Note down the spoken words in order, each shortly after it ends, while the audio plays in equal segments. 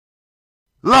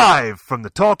Live from the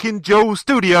Talking Joe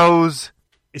studios,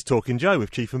 it's Talking Joe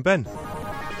with Chief and Ben.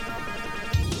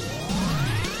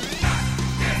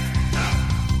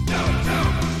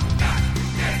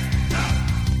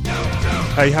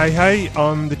 Hey,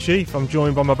 I'm the Chief. I'm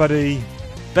joined by my buddy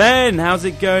Ben. How's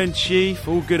it going, Chief?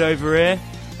 All good over here?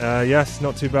 Yes,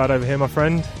 not too bad over here, my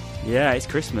friend. Yeah, it's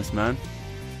Christmas, man.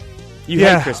 You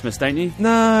hate Christmas, don't you?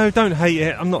 No, don't hate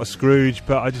it. I'm not a Scrooge,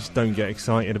 but I just don't get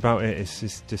excited about it.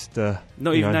 It's just... not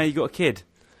even now you got a kid?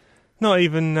 Not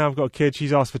even now I've got a kid.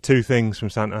 She's asked for two things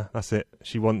from Santa. That's it.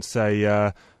 She wants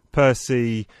a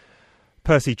Percy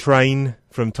train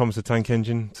from Thomas the Tank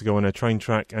Engine to go on a train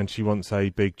track, and she wants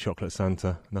a big chocolate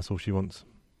Santa, and that's all she wants.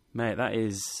 Mate,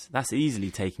 that's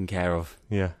easily taken care of.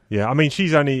 Yeah. I mean,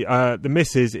 she's only... the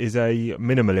missus is a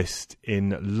minimalist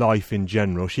in life in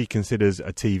general. She considers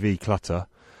a TV clutter.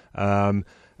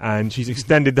 And she's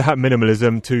extended that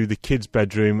minimalism to the kid's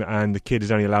bedroom, and the kid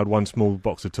is only allowed one small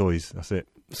box of toys. That's it.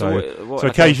 So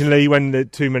occasionally, when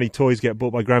too many toys get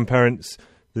bought by grandparents,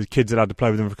 the kid's allowed to play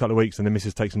with them for a couple of weeks, and the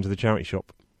missus takes them to the charity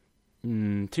shop.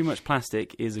 Too much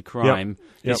plastic is a crime.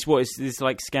 Yep. It's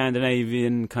like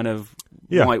Scandinavian kind of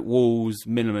white walls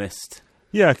minimalist.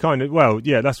 Yeah, kind of. Well,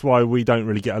 yeah, that's why we don't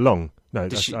really get along. No,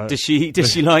 does she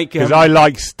like? Because I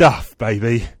like stuff,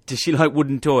 baby. Does she like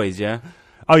wooden toys? Yeah.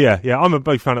 Oh yeah. I'm a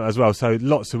big fan of that as well.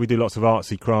 So we do lots of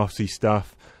artsy, craftsy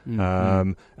stuff,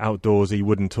 outdoorsy,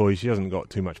 wooden toys. She hasn't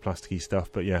got too much plasticky stuff,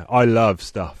 but yeah, I love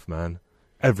stuff, man.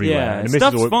 Everywhere. Yeah, and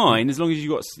stuff's fine as long as you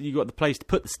got the place to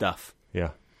put the stuff. Yeah.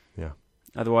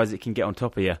 Otherwise, it can get on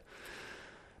top of you.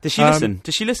 Does she listen?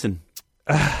 Does she listen?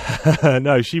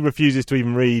 No, she refuses to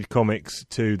even read comics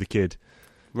to the kid.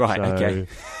 Right, okay.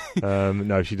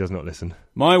 No, she does not listen.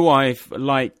 My wife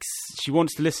she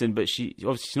wants to listen, but she's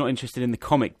not interested in the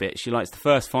comic bit. She likes the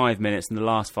first 5 minutes and the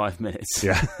last 5 minutes.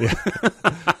 Yeah.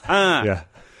 Yeah.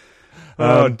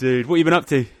 Oh, dude, what have you been up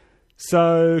to?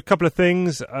 So, a couple of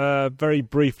things. Very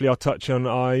briefly, I'll touch on.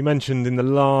 I mentioned in the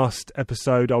last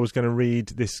episode I was going to read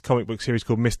this comic book series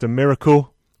called Mr.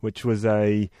 Miracle, which was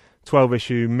a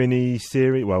 12-issue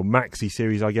mini-series, well,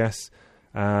 maxi-series, I guess,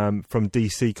 from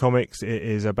DC Comics. It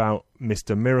is about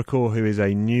Mr. Miracle, who is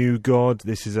a new god.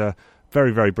 This is a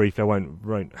very, very briefly, I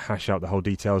won't hash out the whole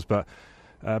details, but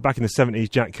back in the 70s,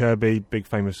 Jack Kirby, big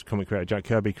famous comic creator Jack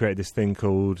Kirby, created this thing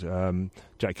called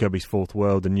Jack Kirby's Fourth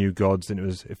World, the New Gods, and it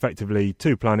was effectively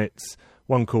two planets,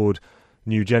 one called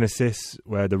New Genesis,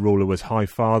 where the ruler was High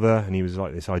Father, and he was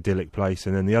like this idyllic place,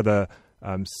 and then the other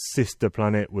sister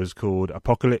planet was called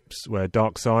Apocalypse, where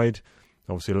Darkseid,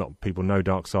 obviously a lot of people know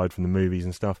Darkseid from the movies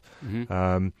and stuff,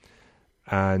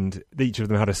 and each of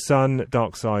them had a son.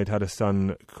 Darkseid had a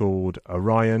son called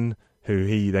Orion, who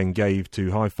he then gave to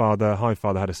High Father. High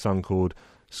Father had a son called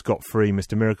Scott Free,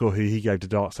 Mr. Miracle, who he gave to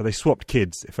Dark. So they swapped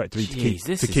kids effectively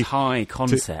to keep high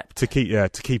concept to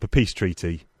keep a peace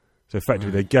treaty. So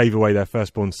effectively, they gave away their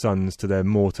firstborn sons to their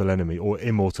mortal enemy or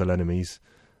immortal enemies.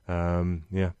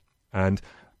 And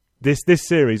this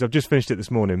series, I've just finished it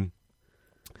this morning.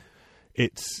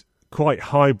 It's quite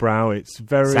highbrow. It's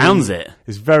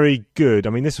It's very good. I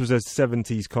mean, this was a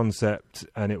 70s concept,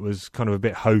 and it was kind of a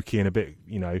bit hokey and a bit,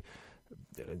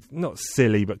 not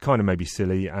silly, but kind of maybe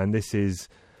silly. And this is,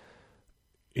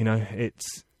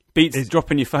 it's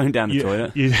dropping your phone down the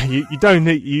toilet. You don't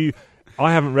need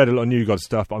I haven't read a lot of New God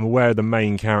stuff, but I'm aware of the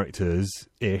main characters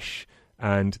ish,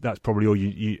 and that's probably all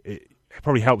it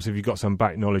probably helps if you've got some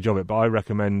back knowledge of it. But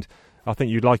I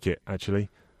think you'd like it actually.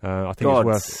 I think it's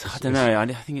worth. I don't know. I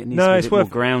think it needs to be a bit more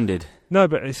grounded. No,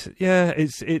 but it's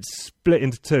split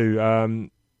into two.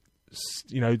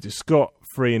 Scott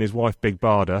Free and his wife Big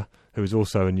Barda, who is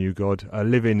also a new god, are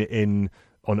living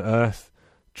on Earth,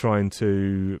 trying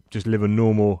to just live a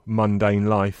normal, mundane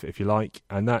life, if you like,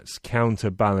 and that's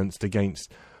counterbalanced against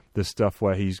the stuff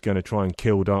where he's going to try and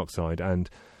kill Darkseid and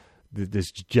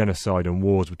this genocide and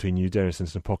wars between New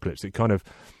Genesis and Apocalypse. It kind of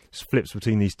flips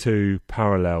between these two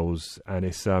parallels, and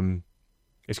it's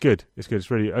good.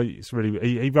 It's really.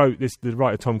 He wrote this. The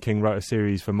writer Tom King wrote a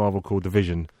series for Marvel called The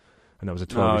Vision, and that was a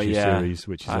 12-issue series,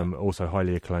 which is also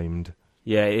highly acclaimed.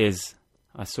 Yeah, it is.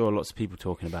 I saw lots of people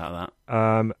talking about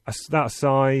that. That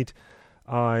aside,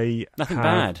 nothing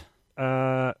bad.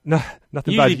 No,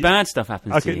 nothing Usually bad. Bad stuff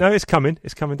happens. To you. No, it's coming.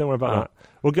 It's coming. Don't worry about that.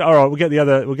 We'll get the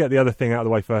other thing out of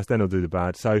the way first. Then I'll do the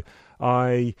bad. So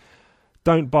I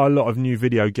don't buy a lot of new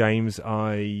video games.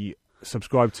 I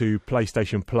subscribe to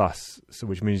PlayStation Plus,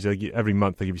 which means every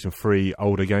month they give you some free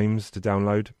older games to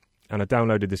download. And I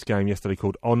downloaded this game yesterday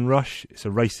called Onrush. It's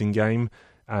a racing game,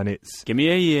 and it's... Give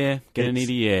me a year. Gonna need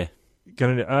a year.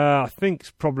 I think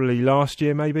it's probably last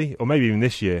year, maybe, or maybe even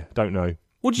this year. Don't know.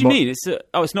 What do you mean? It's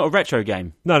not a retro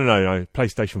game. No.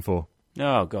 PlayStation 4.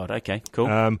 Oh God. Okay.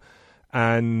 Cool.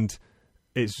 And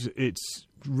it's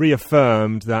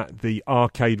reaffirmed that the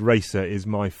arcade racer is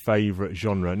my favourite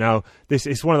genre. Now,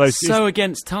 it's one of those. So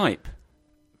against type.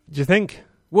 Do you think?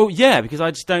 Well, yeah, because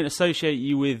I just don't associate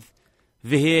you with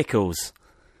vehicles,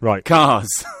 Right. cars.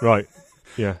 Right.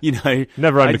 Yeah. You know,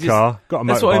 Never owned a car. Got a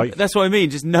motorbike. That's what I mean.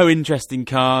 Just no interest in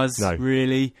cars, No.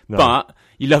 really. No. But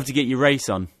you love to get your race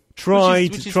on.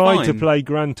 Tried which is to fine. play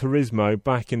Gran Turismo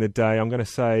back in the day. I'm going to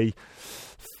say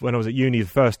when I was at uni the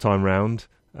first time round.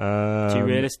 Too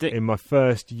realistic? In my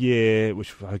first year,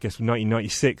 which I guess was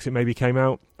 1996, it maybe came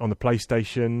out on the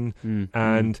PlayStation,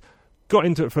 and got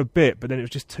into it for a bit, but then it was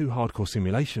just too hardcore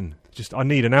simulation. Just I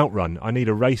need an outrun, I need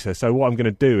a racer. So what I'm going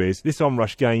to do is this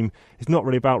Onrush game is not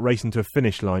really about racing to a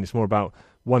finish line. It's more about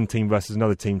one team versus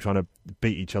another team trying to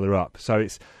beat each other up. So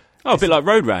it's a bit like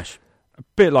Road Rash. a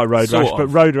bit like Road Sort Rash, but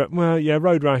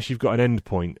Road Rash you've got an end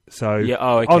point. So Yeah,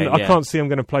 oh, okay, I yeah. can't see I'm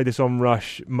going to play this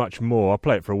Onrush much more. I'll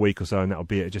play it for a week or so and that'll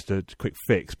be it, just a quick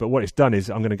fix. But what it's done is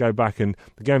I'm going to go back, and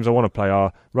the games I want to play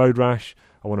are Road Rash,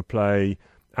 I want to play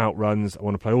Outruns, I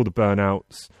want to play all the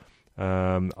Burnouts,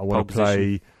 I want to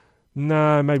play...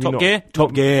 No, maybe Top not. Gear?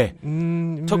 Top Gear.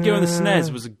 Top Gear on the nah.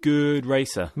 SNES was a good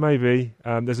racer. Maybe.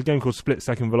 There's a game called Split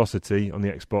Second Velocity on the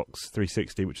Xbox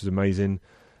 360, which is amazing.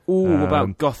 Ooh,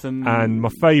 about Gotham. And my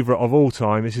favourite of all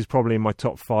time, this is probably in my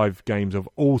top 5 games of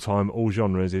all time, all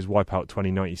genres, is Wipeout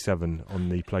 2097 on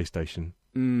the PlayStation.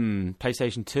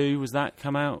 PlayStation 2, was that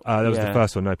come out? That was the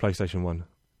first one, no, PlayStation 1.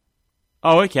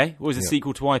 Oh, okay. What was a Yeah.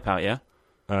 sequel to Wipeout,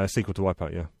 yeah? Sequel to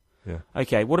Wipeout, yeah.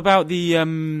 Okay, what about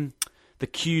the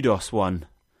Kudos one?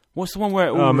 What's the one where it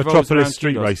all revolves Metropolis around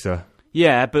Street Kudos? Racer.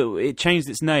 Yeah, but it changed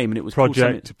its name and it was called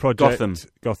something-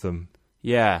 Gotham.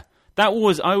 Yeah. That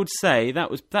was, I would say,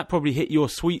 that probably hit your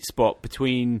sweet spot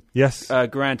between Yes.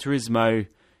 Gran Turismo,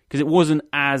 because it wasn't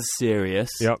as serious.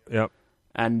 Yep.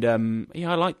 And,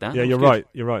 I like that. Yeah, That was you're good. right.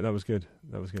 You're right. That was good.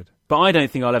 But I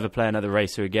don't think I'll ever play another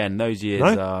racer again. Those years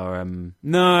No? are...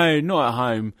 no, not at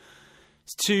home.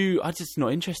 It's too... I'm just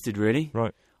not interested, really.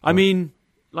 Right. I mean,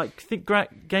 like,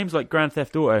 games like Grand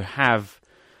Theft Auto have...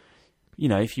 You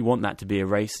know, if you want that to be a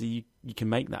racer, you can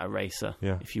make that a racer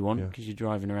if you want, because you're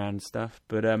driving around and stuff.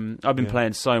 But I've been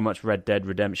playing so much Red Dead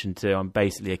Redemption 2, I'm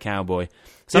basically a cowboy.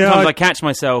 Sometimes I catch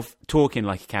myself talking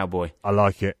like a cowboy. I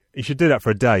like it. You should do that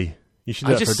for a day. You should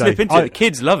do I that just for a day. slip into it. The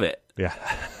kids love it. Yeah.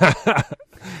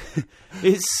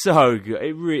 It's so good.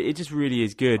 It just really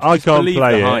is good. I Just can't believe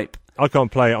play the it. hype. I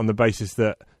can't play it on the basis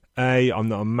that I'm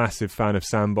not a massive fan of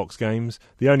sandbox games.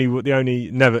 The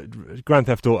only Grand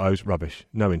Theft Auto's rubbish.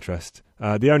 No interest.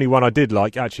 The only one I did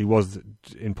like actually was,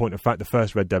 in point of fact, the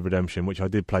first Red Dead Redemption, which I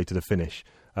did play to the finish.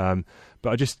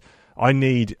 But I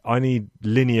need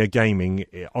linear gaming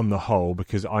on the whole,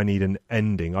 because I need an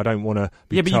ending. I don't want to.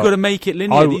 Yeah, but you've got to make it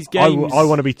linear. These games. I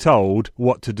want to be told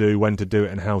what to do, when to do it,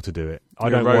 and how to do it.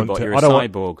 You're a robot, you're a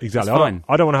cyborg. Exactly. That's fine.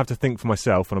 I don't want to have to think for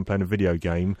myself when I'm playing a video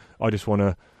game. I just want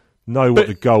to know what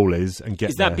the goal is and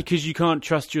get Is that there. because you can't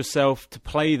trust yourself to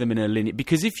play them in a linear?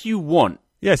 Because if you want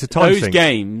it's a time those sink.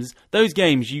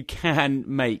 games, you can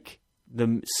make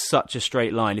them such a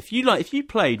straight line. If you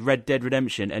played Red Dead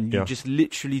Redemption and you just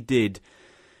literally did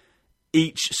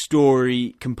each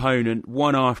story component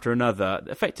one after another,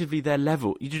 effectively they're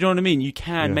level. You know what I mean? You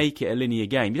can make it a linear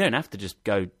game. You don't have to just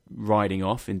go riding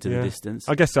off into the distance.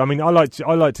 I guess so. I mean, I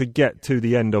like to get to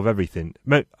the end of everything,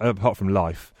 apart from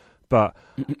life. But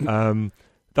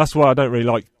that's why I don't really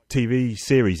like TV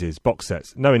series, box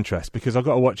sets. No interest, because I've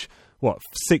got to watch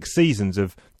 6 seasons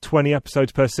of 20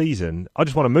 episodes per season. I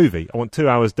just want a movie. I want 2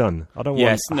 hours done. I don't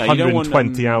want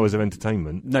 120 hours of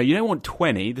entertainment. No, you don't want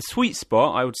 20. The sweet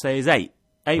spot, I would say, is 8.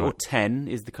 8 or 10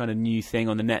 is the kind of new thing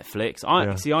on the Netflix.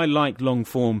 I like long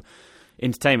form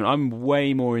entertainment. I'm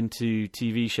way more into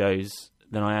TV shows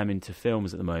than I am into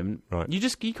films at the moment. Right.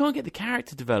 You can't get the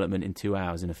character development in 2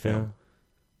 hours in a film. Yeah.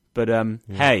 But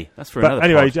hey, that's for another.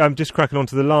 Anyway, pod. I'm just cracking on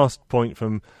to the last point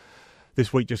from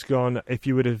this week just gone. If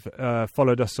you would have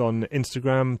followed us on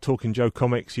Instagram, Talking Joe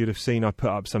Comics, you'd have seen I put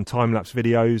up some time-lapse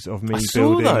videos of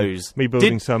me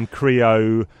building some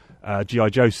Creo G.I.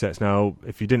 Joe sets. Now,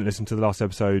 if you didn't listen to the last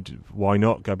episode, why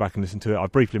not? Go back and listen to it. I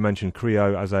briefly mentioned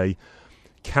Creo as a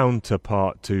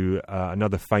counterpart to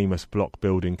another famous block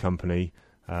building company.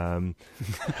 And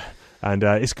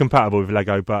it's compatible with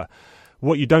Lego, but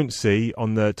what you don't see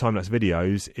on the time-lapse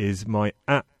videos is my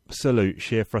absolute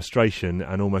sheer frustration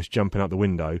and almost jumping out the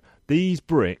window. These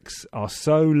bricks are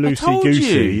so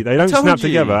loosey-goosey. They don't snap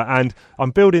together. And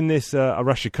I'm building this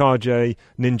Arashikage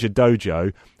Ninja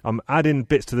Dojo. I'm adding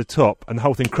bits to the top and the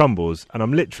whole thing crumbles. And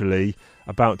I'm literally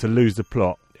about to lose the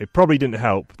plot. It probably didn't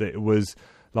help that it was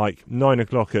like 9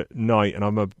 o'clock at night, and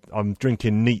I'm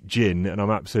drinking neat gin, and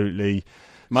I'm absolutely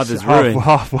mother's ruin,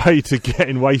 halfway to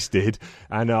getting wasted,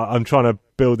 and I'm trying to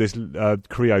build this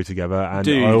Creo together, and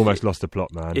Dude, I almost lost the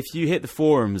plot, man. If you hit the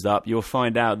forums up, you'll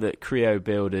find out that Creo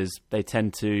builders, they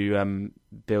tend to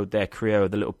build their Creo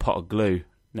with a little pot of glue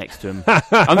next to them.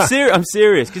 I'm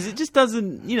serious, because it just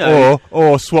doesn't,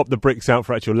 Or swap the bricks out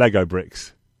for actual Lego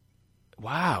bricks.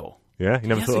 Wow. Yeah, you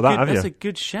never thought of that, have you? That's a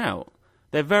good shout.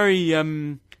 They're very...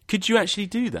 could you actually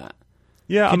do that?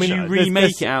 Yeah, Could you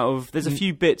remake it out of... There's a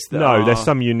few bits that No, there's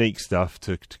some unique stuff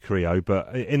to Creo,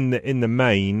 but in the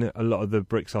main, a lot of the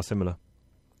bricks are similar.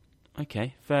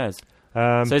 Okay, fairs.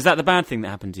 So is that the bad thing that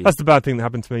happened to you? That's the bad thing that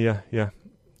happened to me, yeah.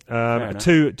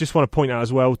 Just want to point out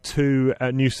as well,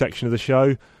 a new section of the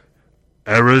show.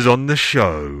 Errors on the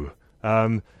show.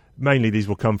 Mainly these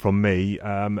will come from me.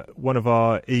 One of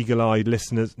our eagle-eyed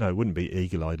listeners... No, it wouldn't be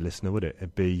eagle-eyed listener, would it?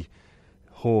 It'd be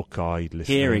hawk-eyed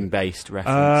listener. Hearing-based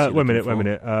reference. Wait a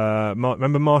minute.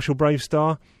 Remember Marshall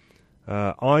Bravestar?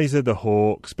 Eyes of the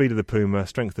hawk, speed of the puma,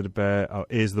 strength of the bear,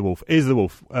 ears of the wolf. Ears of the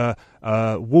wolf.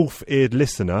 Wolf-eared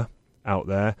listener out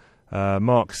there,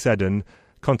 Mark Seddon,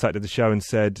 contacted the show and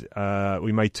said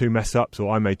we made 2 mess-ups,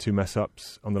 or I made 2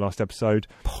 mess-ups on the last episode.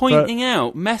 Pointing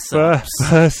out mess-ups?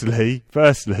 Firstly,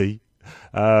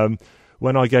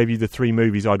 when I gave you the 3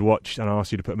 movies I'd watched and I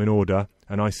asked you to put them in order,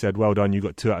 and I said, well done, you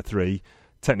got 2 out of 3.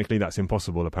 Technically, that's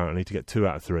impossible, apparently, to get 2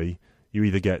 out of 3. You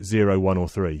either get 0, 1 or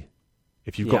 3.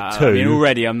 If you've got 2... I mean,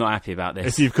 already I'm not happy about this.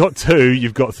 If you've got 2,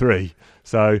 you've got 3.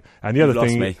 So, and the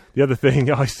other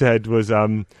thing I said was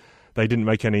they didn't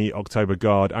make any October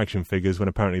Guard action figures when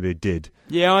apparently they did.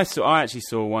 Yeah, I actually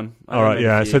saw one. All right,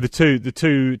 yeah. So the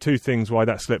two things why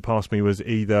that slipped past me was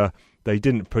either they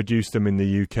didn't produce them in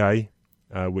the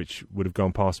UK, which would have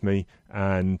gone past me,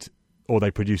 or they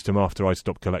produced them after I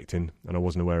stopped collecting and I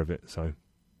wasn't aware of it. So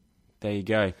there you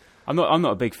go. I'm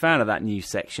not a big fan of that new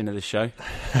section of the show.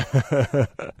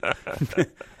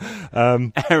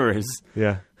 Errors.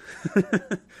 Yeah.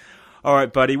 All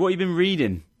right, buddy. What have you been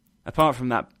reading apart from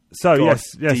that?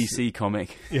 Yes, DC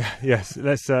comic. Yes.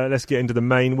 Let's get into the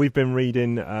main. We've been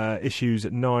reading issues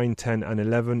 9, 10, and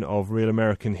 11 of Real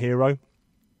American Hero.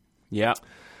 Yeah.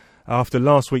 After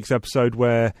last week's episode,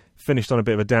 where finished on a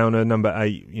bit of a downer, number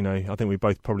 8. I think we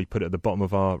both probably put it at the bottom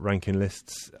of our ranking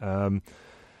lists.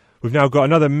 We've now got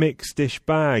another mixed-ish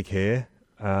bag here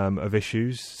of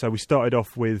issues. So we started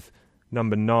off with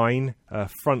number 9.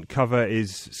 Front cover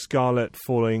is Scarlet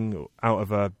falling out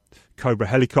of a Cobra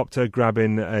helicopter,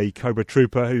 grabbing a Cobra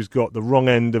trooper who's got the wrong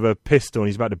end of a pistol and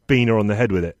he's about to bean her on the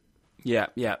head with it. Yeah.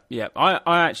 I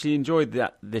actually enjoyed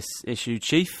this issue,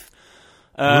 Chief.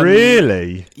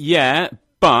 Really? Yeah,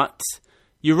 but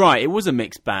you're right. It was a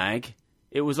mixed bag.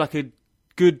 It was like a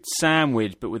good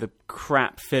sandwich, but with a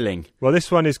crap filling. Well, this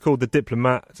one is called The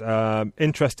Diplomat.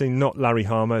 Interesting, not Larry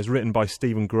Hama. It's written by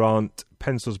Stephen Grant,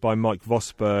 pencils by Mike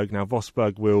Vosberg. Now,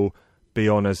 Vosberg will be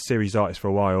on as series artist for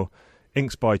a while.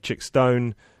 Inks by Chick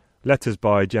Stone, letters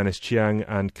by Janice Chiang,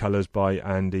 and colours by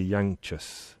Andy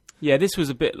Yanchus. Yeah, this was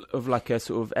a bit of like a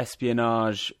sort of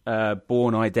espionage,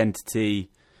 Bourne Identity,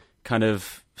 kind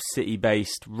of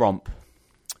city-based romp.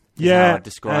 Yeah,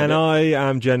 and I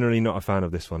am generally not a fan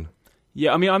of this one.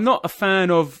 Yeah, I mean, I'm not a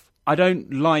fan of... I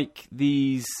don't like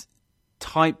these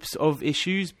types of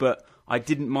issues, but I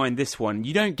didn't mind this one.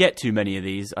 You don't get too many of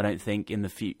these, I don't think, in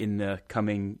the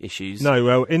coming issues. No,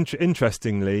 well,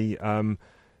 interestingly,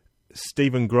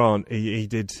 Stephen Grant, he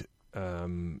did,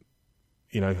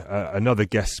 another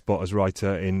guest spot as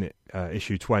writer in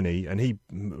issue 20, and he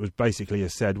was basically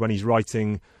has said when he's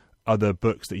writing other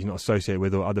books that he's not associated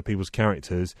with or other people's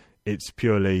characters, it's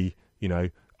purely, a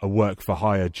work for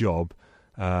hire job.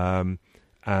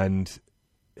 And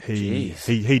he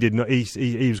did not.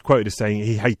 He was quoted as saying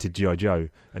he hated G.I. Joe,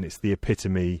 and it's the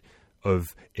epitome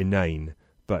of inane.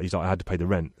 But he's like, I had to pay the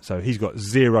rent, so he's got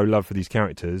zero love for these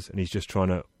characters, and he's just trying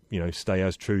to, stay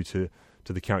as true to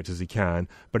the characters as he can.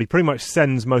 But he pretty much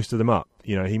sends most of them up.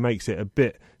 He makes it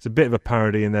it's a bit of a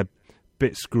parody, and they're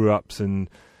bit screw ups, and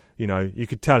you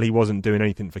could tell he wasn't doing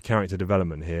anything for character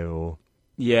development here. Or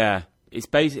yeah, it's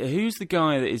basically who's the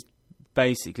guy that is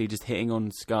basically just hitting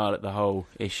on Scarlet the whole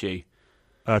issue.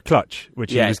 Clutch,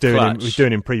 which he was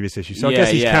doing in previous issues. So I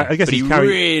guess he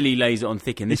really lays it on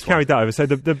thick in this. He's carried that over. So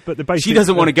the basic, she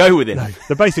doesn't want to go with it. No,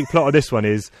 the basic plot of this one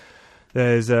is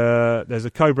there's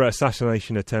a Cobra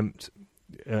assassination attempt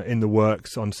in the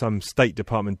works on some State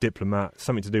Department diplomat,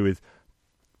 something to do with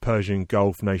Persian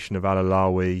Gulf nation of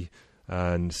Al-Alawi.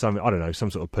 and some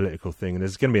sort of political thing. And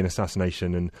there's going to be an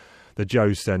assassination, and the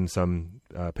Joes send some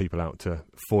people out to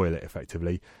foil it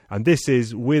effectively. And this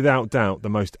is, without doubt, the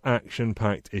most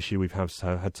action-packed issue we've had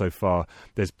so far.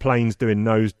 There's planes doing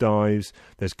nosedives,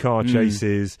 there's car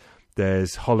chases,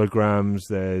 there's holograms,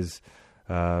 there's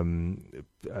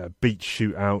beach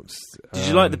shootouts. Did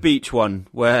you like the beach one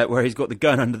where he's got the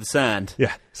gun under the sand?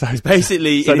 Yeah, so it's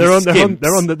basically they're on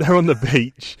the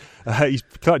beach.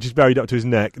 Clutch is buried up to his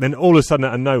neck. Then all of a sudden,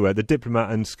 out of nowhere, the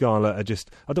Diplomat and Scarlet are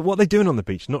just, what are they doing on the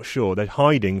beach? Not sure. They're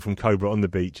hiding from Cobra on the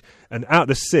beach, and out of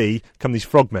the sea come these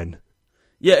frogmen.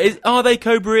 Yeah, are they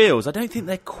Cobra eels? I don't think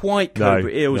they're quite Cobra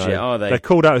eels yet, are they? They're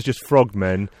called out as just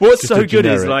frogmen. What's so good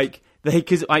is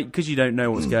because you don't know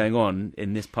what's going on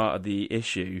in this part of the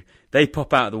issue, they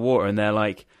pop out of the water and they're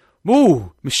like,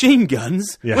 "Ooh, machine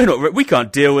guns! Yeah. We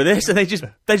can't deal with this," and they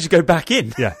just go back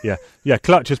in. Yeah.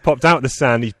 Clutch has popped out of the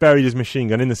sand. He's buried his machine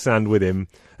gun in the sand with him,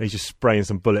 and he's just spraying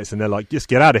some bullets. And they're like, "Just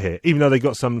get out of here!" Even though they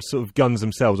got some sort of guns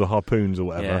themselves or harpoons or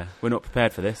whatever. Yeah, we're not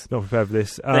prepared for this.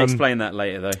 They explain that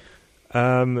later,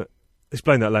 though.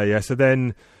 Explain that later. Yeah. So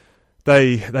then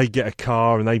they get a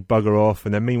car and they bugger off,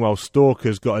 and then meanwhile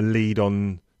Stalker's got a lead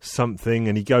on something,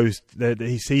 and he goes.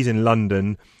 He's in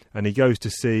London, and he goes to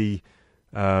see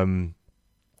some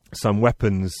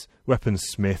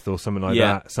weaponsmith or something like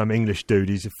that. Some English dude.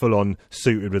 He's full on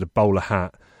suited with a bowler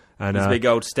hat. And he's a big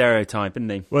old stereotype, isn't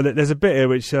he? Well, there's a bit here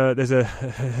which there's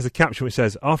a caption which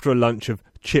says, "After a lunch of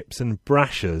chips and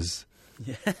brashers."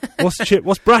 Yeah. What's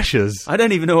brashers? I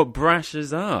don't even know what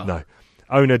brashers are. No.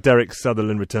 Owner Derek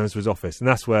Sutherland returns to his office, and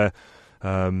that's where,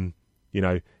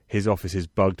 his office is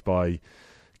bugged by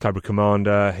Cobra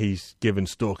Commander. He's given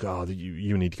Stalker,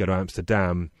 you need to go to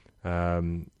Amsterdam.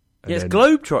 It's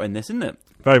globetrotting, this, isn't it?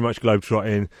 Very much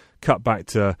globetrotting. Cut back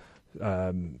to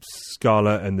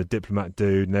Scarlet and the Diplomat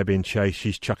dude, and they're being chased.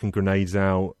 She's chucking grenades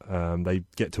out. They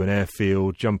get to an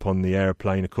airfield, jump on the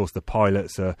airplane. Of course, the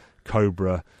pilot's a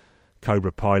Cobra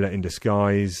pilot in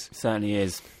disguise. Certainly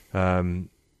is.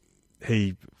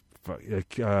 He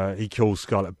kills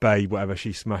Scarlet Bay, whatever.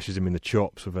 She smashes him in the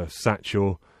chops with a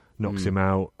satchel, knocks him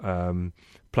out.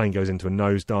 Plane goes into a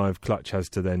nosedive. Clutch has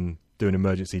to then do an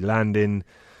emergency landing.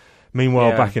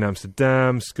 Meanwhile, back in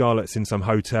Amsterdam, Scarlet's in some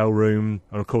hotel room,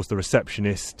 and of course the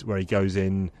receptionist, where he goes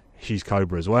in, she's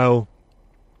Cobra as well.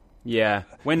 Yeah.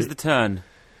 When's the turn?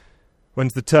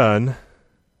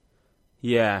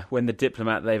 Yeah, when the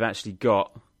Diplomat they've actually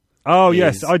got. Oh,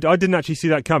 yes, I didn't actually see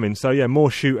that coming. So, yeah, more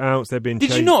shootouts, they're being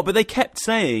chased. Did you not? But she kept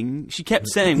saying,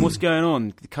 what's going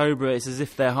on? The Cobra, it's as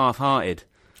if they're half-hearted.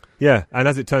 Yeah, and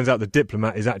as it turns out, the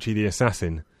Diplomat is actually the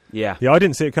assassin. Yeah. Yeah, I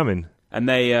didn't see it coming. And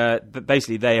they are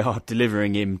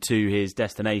delivering him to his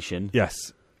destination.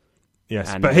 Yes.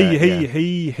 And, but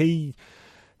he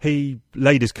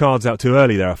laid his cards out too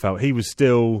early there, I felt. He was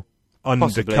still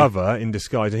undercover in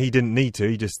disguise, and he didn't need to.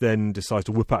 He just then decides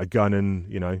to whip out a gun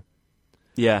and,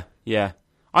 Yeah.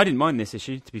 I didn't mind this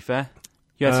issue, to be fair.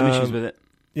 You had some issues with it.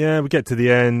 Yeah, we get to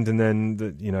the end, and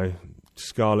then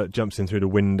Scarlet jumps in through the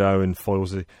window and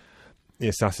foils the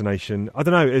assassination. I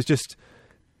don't know. It's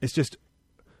just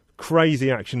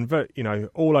crazy action,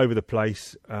 all over the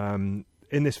place. In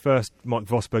this first Mike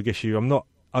Vosberg issue, I'm not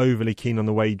overly keen on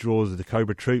the way he draws the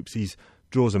Cobra troops. He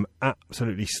draws them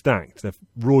absolutely stacked. They're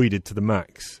roided to the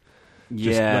max.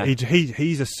 Yeah,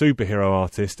 he's a superhero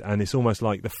artist, and it's almost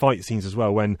like the fight scenes as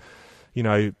well. When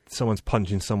someone's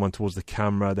punching someone towards the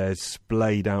camera, they're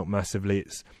splayed out massively.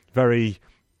 It's very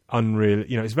unreal.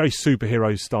 It's very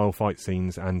superhero style fight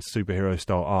scenes and superhero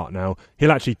style art. Now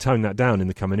he'll actually tone that down in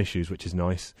the coming issues, which is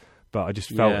nice. But I just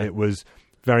felt it was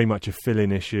very much a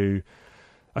fill-in issue.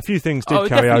 A few things did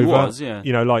carry over. Was, yeah.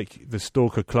 Like the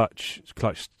Stalker Clutch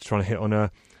trying to hit on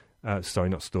her. Sorry,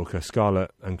 not Stalker,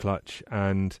 Scarlet and Clutch,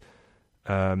 and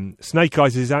Snake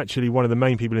Eyes is actually one of the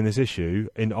main people in this issue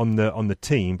on the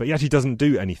team, but he actually doesn't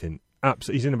do anything.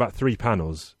 He's in about 3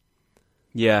 panels.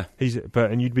 Yeah,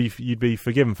 and you'd be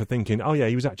forgiven for thinking, oh yeah,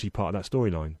 he was actually part of that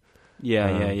storyline.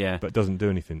 Yeah. But doesn't do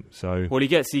anything. So he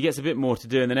gets a bit more to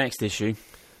do in the next issue.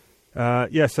 So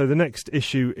the next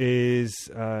issue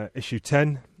is issue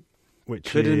 10,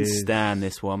 which couldn't stand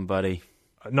this one, buddy.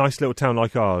 A nice little town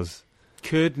like ours.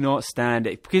 Could not stand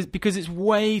it because it's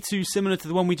way too similar to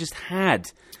the one we just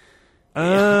had.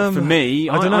 For me,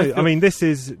 I don't know. I mean, this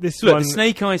look, one. The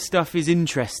Snake Eyes stuff is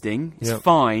interesting. It's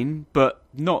fine, but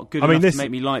not good enough to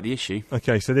make me like the issue.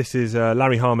 Okay, so this is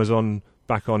Larry Hama's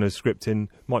back on as scripting,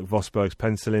 Mike Vosberg's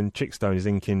penciling, Chick Stone is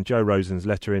inking, Joe Rosen's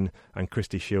lettering, and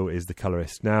Christy Shield is the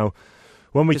colorist. Now,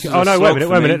 when we wait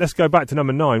a minute. Let's go back to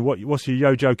number 9. What's your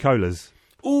Yo-Joe Colas?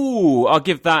 Ooh, I'll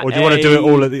give that. Or do you want to do it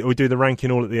all we do the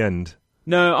ranking all at the end?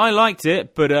 No, I liked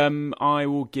it, but I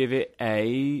will give it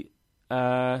a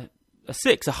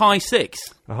 6, a high 6.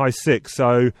 A high 6.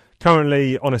 So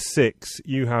currently on a 6,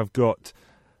 you have got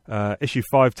issue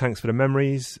 5, Tanks for the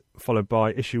Memories, followed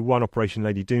by issue 1, Operation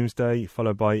Lady Doomsday,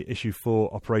 followed by issue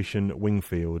 4, Operation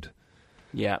Wingfield.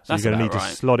 Yeah, so that's you're going to about need right.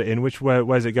 to slot it in.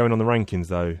 Where's it going on the rankings,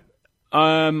 though?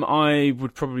 I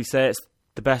would probably say it's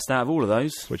the best out of all of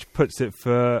those. Which puts it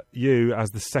for you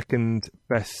as the second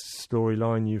best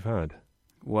storyline you've had.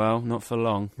 Well, not for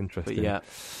long. Interesting. But yeah.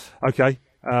 Okay.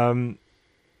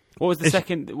 What was the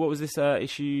second? What was this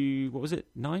issue? What was it?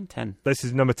 9, 10? This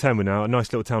is number 10 now. A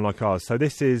nice little town like ours. So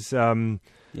this is.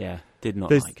 Yeah, did not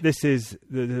this, like. This is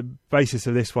the basis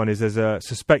of this one is there's a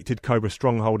suspected Cobra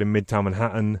stronghold in Midtown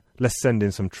Manhattan. Let's send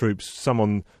in some troops, some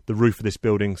on the roof of this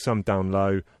building, some down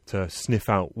low, to sniff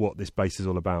out what this base is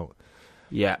all about.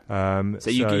 Yeah.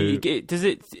 You does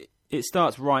it? It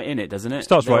starts right in it, doesn't it?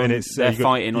 Starts right in it. They're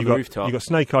fighting on the rooftop. You've got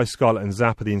Snake Eyes, Scarlet, and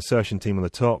Zap are the insertion team on the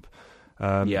top.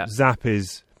 Zap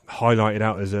is highlighted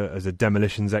out as a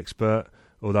demolitions expert,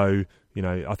 although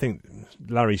I think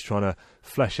Larry's trying to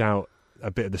flesh out a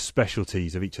bit of the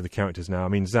specialties of each of the characters now. I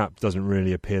mean, Zap doesn't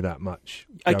really appear that much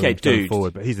going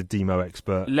forward, but he's a demo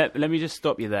expert. Let me just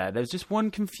stop you there. There's just one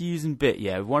confusing bit,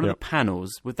 one of the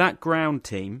panels with that ground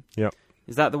team. Yep.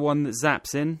 Is that the one that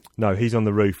Zap's in? No, he's on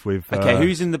the roof with... Okay,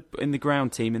 who's in the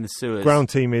ground team in the sewers? Ground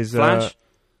team is... Flash?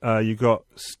 You've got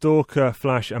Stalker,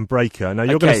 Flash and Breaker. Now,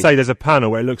 you're going to say there's a panel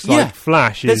where it looks like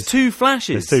Flash is... There's 2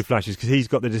 Flashes. There's 2 Flashes, because he's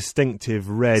got the distinctive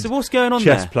red so what's going on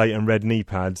chest there? plate and red knee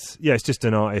pads. Yeah, it's just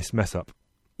an artist mess-up.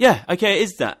 Yeah, okay, it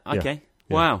is that. Okay,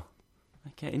 Yeah. wow.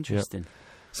 Okay, interesting. Yeah.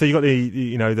 So you got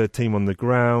the team on the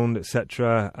ground,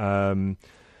 etc.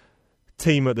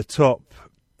 Team at the top.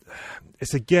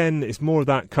 It's more of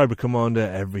that Cobra Commander,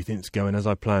 everything's going as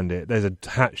I planned it. There's a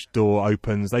hatch door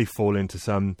opens, they fall into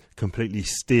some completely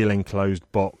steel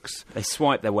enclosed box. They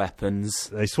swipe their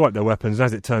weapons. As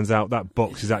it turns out, that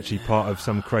box is actually part of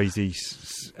some crazy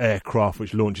aircraft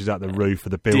which launches out the roof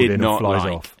of the building and flies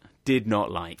off. Did not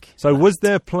like. So was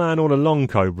their plan all along,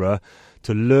 Cobra,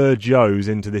 to lure Joes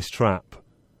into this trap?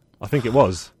 I think it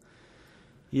was.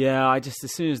 Yeah,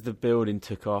 as soon as the building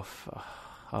took off,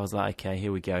 I was like, okay,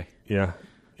 here we go. Yeah.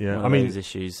 Those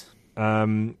issues.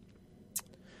 Look,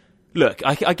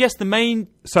 I guess the main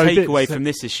takeaway from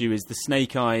this issue is the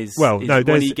Snake Eyes.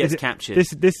 When he gets captured.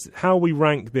 This how we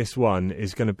rank this one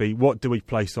is going to be what do we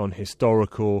place on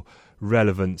historical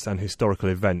relevance and historical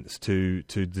events to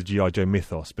the G.I. Joe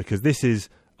mythos, because this is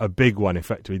a big one,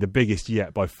 effectively the biggest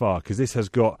yet by far, because this has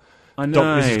got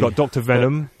this has got Dr.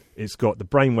 Venom. It's got the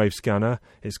brainwave scanner.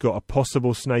 It's got a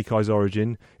possible Snake Eyes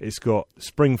origin. It's got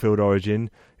Springfield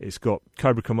origin. It's got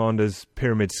Cobra Commander's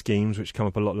pyramid schemes, which come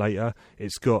up a lot later.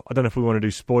 It's got... I don't know if we want to do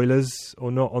spoilers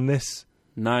or not on this.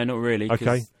 No, not really.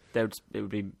 Okay. It would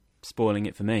be spoiling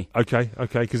it for me. Okay,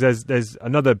 because there's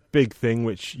another big thing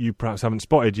which you perhaps haven't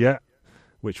spotted yet,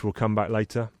 which will come back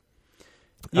later.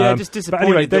 Yeah, just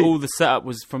disappointed that all the setup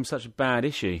was from such a bad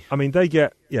issue. I mean, they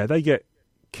get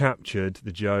captured,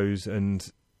 the Joes,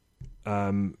 and...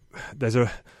 there's a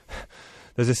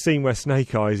scene where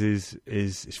Snake Eyes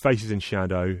his face is in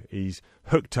shadow. He's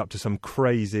hooked up to some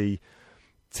crazy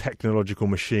technological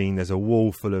machine. There's a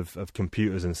wall full of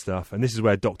computers and stuff, and this is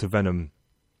where Dr. Venom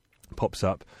pops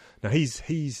up. Now he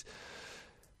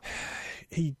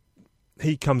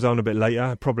comes on a bit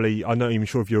later. Probably, I'm not even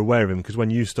sure if you're aware of him, because when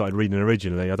you started reading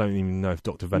originally, I don't even know if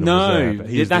Dr. Venom was there.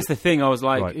 No, that's the thing. I was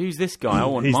like, who's this guy? I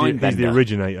want Mindbender. He's the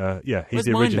originator. Yeah, he's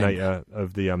the originator Mindbender?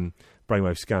 of the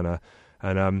brainwave scanner.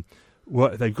 And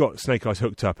what they've got Snake Eyes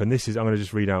hooked up, and this is... I'm going to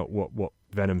just read out what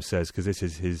Venom says, because this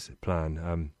is his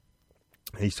plan.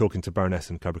 He's talking to Baroness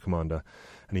and Cobra Commander,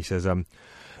 and he says...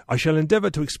 I shall endeavour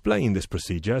to explain this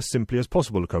procedure as simply as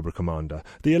possible, Cobra Commander.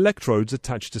 The electrodes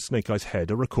attached to Snake Eyes'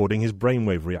 head are recording his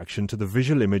brainwave reaction to the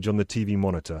visual image on the TV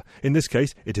monitor. In this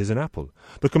case, it is an apple.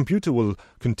 The computer will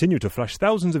continue to flash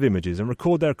thousands of images and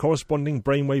record their corresponding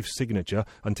brainwave signature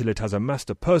until it has amassed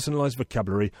a personalised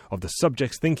vocabulary of the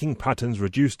subject's thinking patterns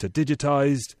reduced to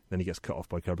digitised... Then he gets cut off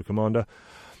by Cobra Commander.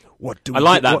 I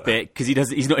like that bit, because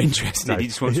he's not interested. No, he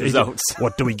just wants results.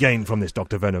 What do we gain from this,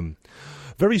 Dr. Venom?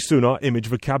 Very soon our image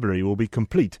vocabulary will be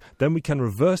complete. Then we can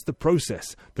reverse the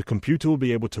process. The computer will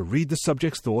be able to read the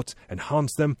subject's thoughts,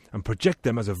 enhance them, and project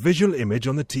them as a visual image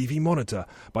on the TV monitor.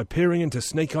 By peering into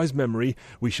Snake Eyes' memory,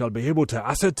 we shall be able to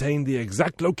ascertain the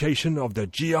exact location of the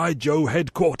G.I. Joe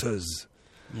headquarters.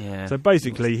 Yeah. So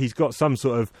basically, he's got some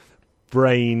sort of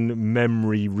brain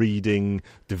memory reading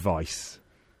device.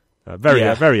 Very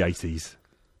 80s.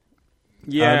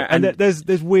 Yeah. And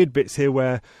there's weird bits here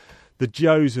where the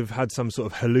Joes have had some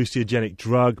sort of hallucinogenic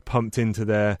drug pumped into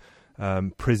their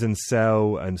prison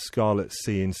cell, and Scarlet's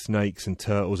seeing snakes and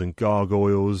turtles and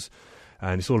gargoyles,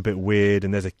 and it's all a bit weird.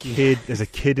 And there's a kid. There's a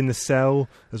kid in the cell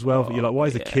as well. You're like, why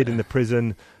is a kid in the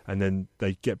prison? And then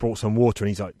they get brought some water, and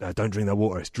he's like, no, don't drink that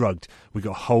water. It's drugged. We've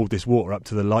got to hold this water up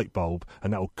to the light bulb,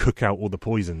 and that will cook out all the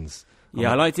poisons.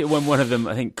 Yeah, I liked it when one of them,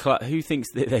 I think, who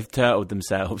thinks that they've turtled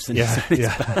themselves? And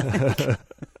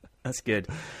That's good.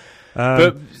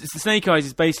 But Snake Eyes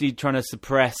is basically trying to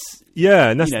suppress. Yeah,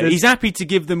 and that's, he's happy to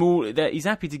give them all. He's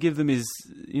happy to give them his,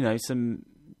 some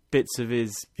bits of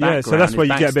his background. Yeah, so that's where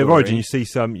you get a bit of origin. You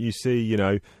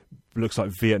see, looks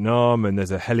like Vietnam, and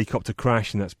there's a helicopter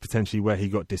crash, and that's potentially where he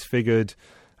got disfigured.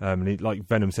 And like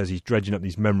Venom says, he's dredging up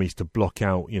these memories to block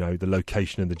out, the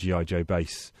location of the G.I. Joe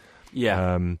base.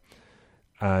 Yeah.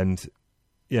 And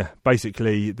yeah,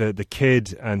 basically the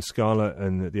kid and Scarlet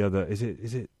and the other, is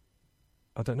it?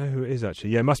 I don't know who it is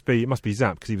actually. Yeah, it must be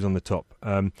Zap, because he was on the top.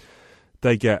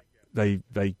 They get the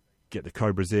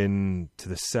Cobras in to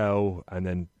the cell, and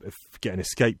then get an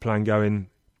escape plan going.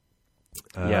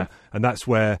 And that's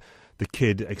where the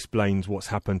kid explains what's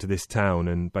happened to this town,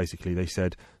 and basically they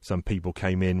said some people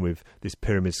came in with this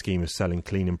pyramid scheme of selling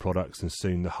cleaning products, and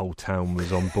soon the whole town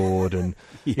was on board. And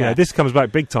this comes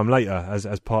back big time later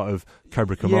as part of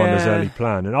Cobra Commander's early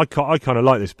plan, and I kind of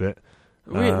like this bit.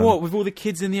 What, with all the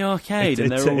kids in the arcade,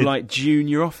 and they're all like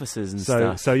junior officers and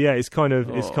stuff. So yeah, it's kind of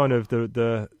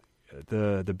the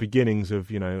beginnings of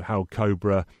how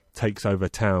Cobra takes over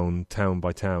town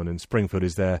by town, and Springfield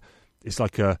is there. It's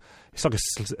like a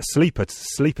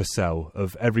sleeper cell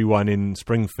of everyone in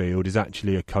Springfield is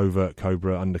actually a covert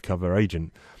Cobra undercover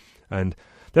agent. And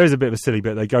there is a bit of a silly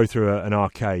bit. They go through an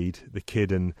arcade, the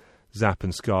kid and Zap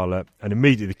and Scarlet, and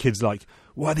immediately the kid's like,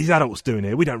 "What are these adults doing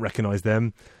here? We don't recognise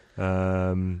them."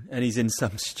 And he's in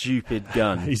some stupid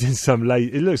gun. He's in some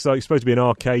it looks like it's supposed to be an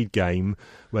arcade game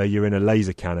where you're in a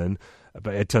laser cannon,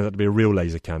 but it turns out to be a real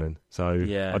laser cannon. So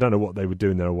I don't know what they were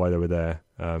doing there or why they were there.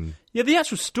 The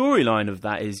actual storyline of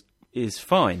that is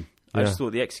fine. I just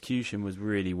thought the execution was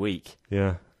really weak.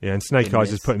 Yeah. And Snake Eyes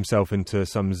has put himself into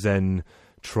some Zen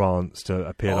trance to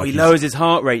appear. He lowers his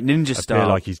heart rate, ninja style. Appear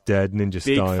like he's dead, ninja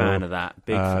Big style. Big fan of that.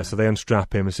 Big fan. So they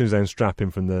unstrap him. As soon as they unstrap him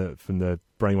from the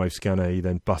brainwave scanner, he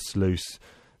then busts loose.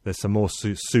 There's some more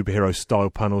superhero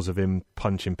style panels of him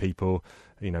punching people,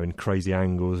 in crazy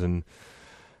angles and.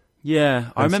 Yeah,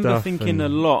 I remember thinking a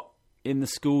lot in the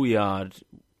schoolyard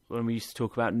when we used to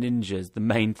talk about ninjas. The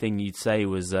main thing you'd say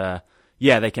was, they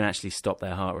can actually stop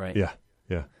their heart rate. Yeah.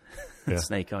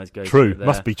 Snake Eyes goes true. there.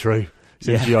 Must be true. It's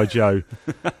in G.I. Joe.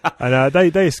 And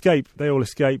they escape. They all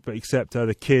escape, but except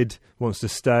the kid wants to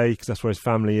stay because that's where his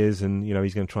family is, and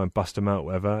he's going to try and bust them out,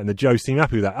 whatever. And the Joes seem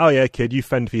happy with that. Oh yeah, kid, you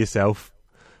fend for yourself.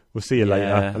 We'll see you later.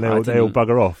 And they all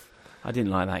bugger off. I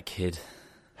didn't like that kid.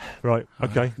 Right.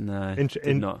 Okay. No.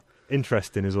 Not.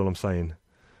 Interesting is all I'm saying.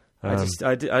 I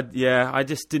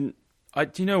just didn't. Do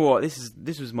you know what?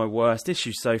 This was my worst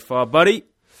issue so far, buddy.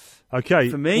 Okay.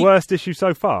 For me, worst issue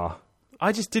so far.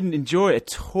 I just didn't enjoy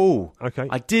it at all. Okay.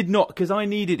 I did not, because I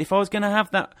needed, if I was going to have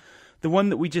the one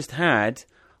that we just had,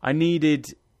 I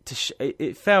needed to.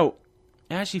 It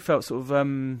actually felt sort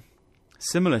of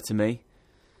similar to me.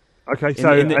 Okay,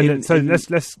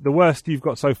 let's the worst you've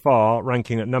got so far,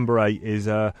 ranking at number 8, is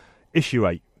issue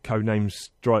 8, codename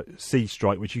Sea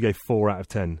Strike, which you gave 4 out of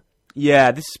 10.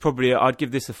 Yeah, this is probably. I'd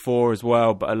give this a 4 as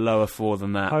well, but a lower 4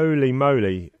 than that. Holy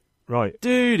moly! Right,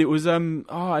 dude, it was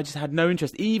I just had no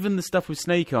interest. Even the stuff with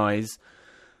Snake Eyes.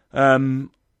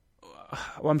 I'm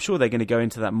sure they're going to go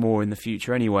into that more in the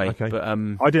future anyway. Okay, but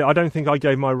I don't think I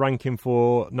gave my ranking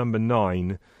for number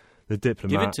 9, The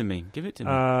Diplomat. Give it to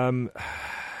me.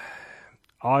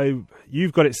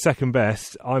 You've got it second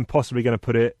best. I'm possibly going to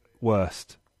put it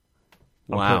worst.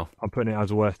 Wow, I'm putting it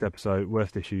as a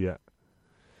worst issue yet.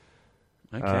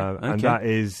 Okay, and that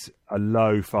is a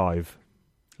low 5.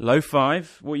 Low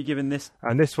 5. What are you giving this?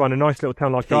 And this one, A Nice Little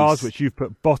Town Like Ours, which you've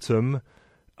put bottom.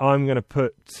 I'm going to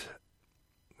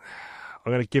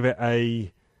give it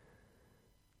a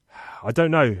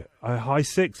high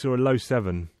 6 or a low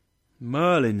 7.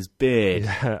 Merlin's beard.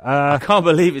 Yeah, I can't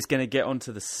believe it's going to get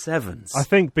onto the 7s. I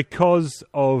think because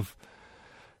of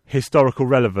historical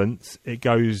relevance, it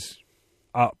goes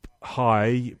up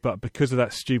high, but because of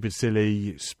that stupid,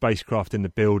 silly spacecraft in the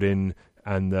building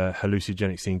and the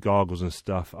hallucinogenic scene, gargles and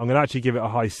stuff, I'm going to actually give it a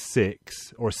high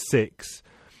 6 or a 6.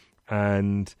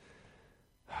 And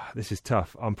this is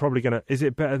tough. I'm probably going to... Is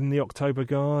it better than the October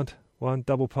Guard one,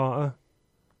 double-parter?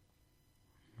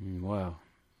 Well,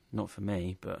 not for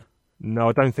me, but... No,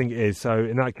 I don't think it is. So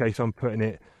in that case, I'm putting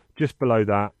it just below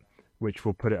that, which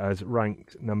will put it as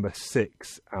ranked number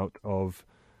 6 out of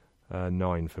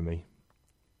 9 for me.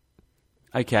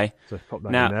 Okay. So pop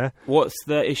that now, in there. What's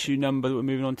the issue number that we're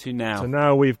moving on to now? So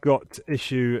now we've got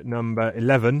issue number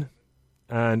 11,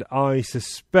 and I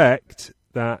suspect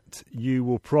that you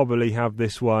will probably have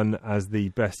this one as the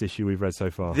best issue we've read so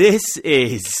far. This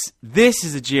is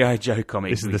a G.I. Joe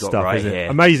comic. This is we the got stuff, right isn't here. it?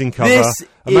 Amazing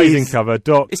cover.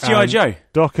 Doc. It's G.I. Joe.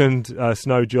 Doc and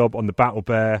Snowjob on the Battle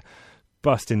Bear,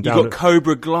 busting down. You got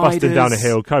Cobra Gliders. Busting down a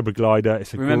hill, Cobra Glider.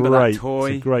 It's a that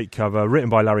toy? It's a great cover, written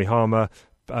by Larry Hama.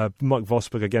 Mike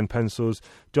Vosberg, again, pencils.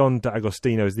 John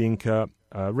D'Agostino is the inker.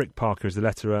 Rick Parker is the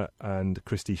letterer. And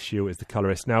Christy Shield is the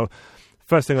colorist. Now,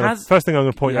 first thing I'm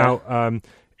going to point out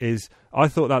is I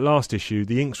thought that last issue,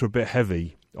 the inks were a bit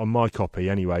heavy on my copy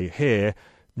anyway. Here,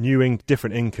 new ink,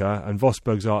 different inker, and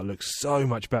Vosberg's art looks so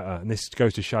much better. And this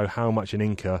goes to show how much an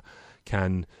inker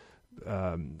can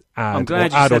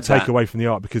add or take away from the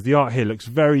art, because the art here looks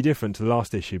very different to the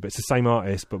last issue, but it's the same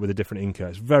artist but with a different inker.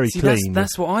 It's very clean.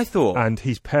 That's what I thought. And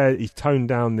he's toned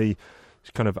down the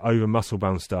kind of over muscle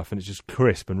bound stuff, and it's just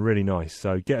crisp and really nice.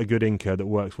 So get a good inker that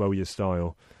works well with your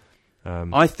style.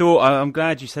 I'm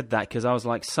glad you said that, because I was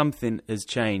like, something has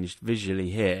changed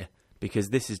visually here, because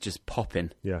this is just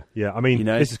popping. Yeah. I mean,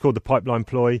 this is called the Pipeline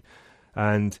Ploy.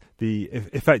 And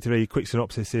effectively, quick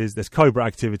synopsis is there's Cobra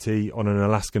activity on an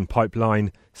Alaskan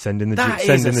pipeline. Send in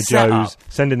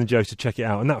the Joes to check it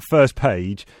out. And that first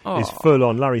page is full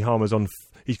on. Larry Hama's on.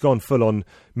 He's gone full on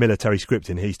military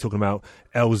scripting. He's talking about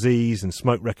LZs and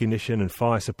smoke recognition and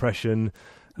fire suppression.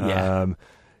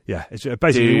 It's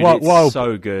basically wild.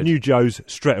 So good. New Joes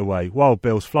straight away. Wild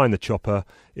Bill's flying the chopper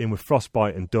in with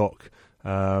Frostbite and Doc.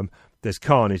 There's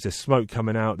carnage. There's smoke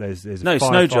coming out. There's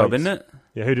Snowjob, isn't it?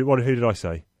 Yeah, who did I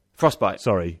say? Frostbite.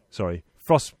 Sorry.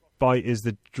 Frostbite is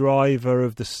the driver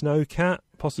of the Snowcat,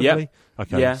 possibly? Yep.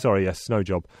 Okay, yeah. Sorry, yes,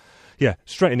 Snowjob. Yeah,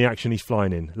 straight in the action, he's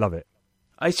flying in. Love it.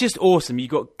 It's just awesome. You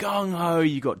got Gung Ho,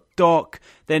 you got Doc,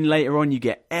 then later on you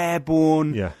get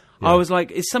Airborne. Yeah. I was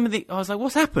like,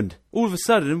 what's happened? All of a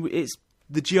sudden, it's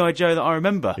the G.I. Joe that I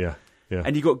remember. Yeah.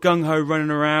 And you got Gung Ho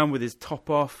running around with his top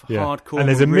off, hardcore. And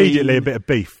there's immediately a bit of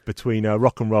beef between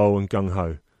Rock and Roll and Gung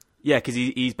Ho. Yeah, because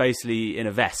he's basically in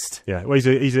a vest. Yeah, well,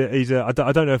 he's a. I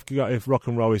don't know if Rock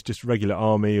and Roll is just regular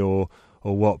army or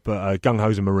what, but Gung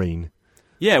Ho's a Marine.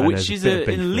 Yeah, which is an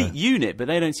elite unit, but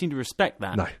they don't seem to respect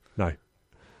that. No.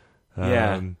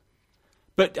 Yeah.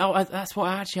 But that's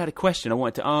why I actually had a question I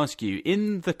wanted to ask you.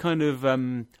 In the kind of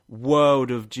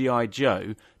world of G.I.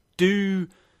 Joe, do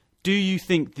you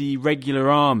think the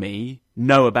regular army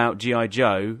know about G.I.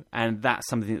 Joe and that's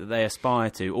something that they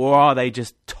aspire to? Or are they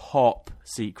just top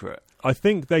secret? I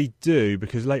think they do,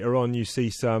 because later on you see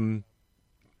some...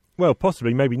 Well,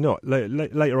 possibly, maybe not.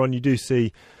 Later on you do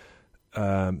see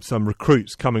some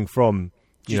recruits coming from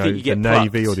the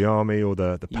Navy or the Army or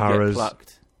the Paras.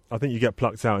 I think you get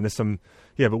plucked out, and there's some...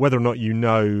 Yeah, but whether or not you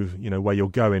know where you're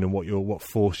going and what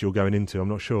force you're going into, I'm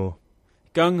not sure.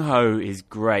 Gung Ho is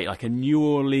great, like a New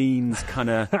Orleans kind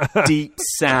of deep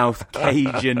South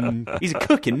Cajun. He's a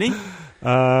cook, isn't he?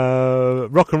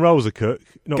 Rock and Roll's a cook,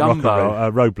 not Gumbo. Rock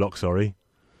and Roll. Roadblock, sorry.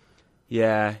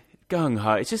 Yeah, Gung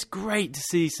Ho. It's just great to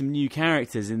see some new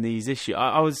characters in these issues.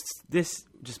 This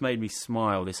just made me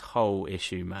smile. This whole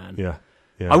issue, man. Yeah.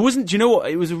 I wasn't. Do you know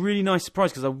what? It was a really nice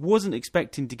surprise, because I wasn't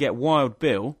expecting to get Wild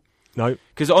Bill. No.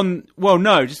 Because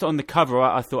just on the cover,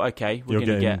 I thought, okay, we're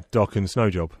going to get Doc and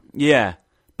Snowjob. Yeah,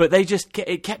 but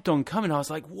it kept on coming. I was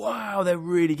like, wow, they're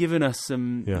really giving us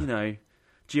some,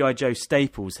 G.I. Joe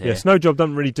staples here. Yeah, Snowjob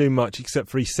doesn't really do much except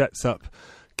for he sets up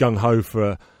Gung Ho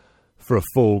for a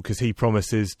fall, because he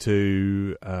promises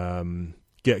to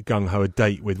get Gung Ho a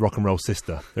date with Rock and Roll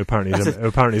sister, who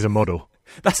apparently is a model.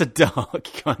 That's a dark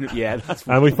kind of That's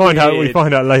and we find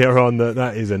out later on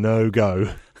that is a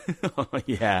no-go.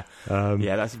 Yeah,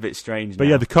 that's a bit strange. But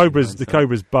now. yeah, the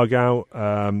Cobras bug out.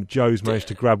 Joe's managed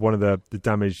to grab one of the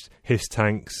damaged Hiss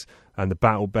tanks and the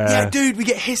Battle Bear. Yeah, dude, we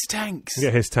get Hiss tanks.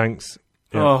 Yeah.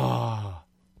 Oh,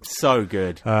 so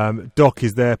good. Doc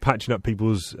is there patching up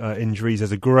people's injuries.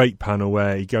 There's a great panel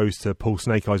where he goes to pull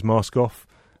Snake Eye's mask off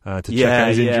to check out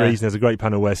his injuries. And there's a great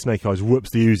panel where Snake Eyes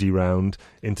whoops the Uzi round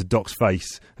into Doc's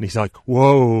face, and he's like,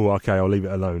 "Whoa, okay, I'll leave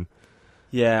it alone."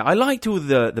 Yeah, I liked all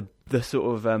the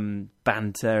sort of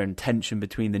banter and tension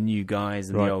between the new guys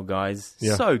and the old guys.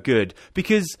 Yeah. So good,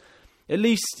 because at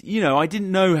least I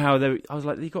didn't know how they. I was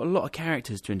like, they've got a lot of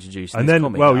characters to introduce. In this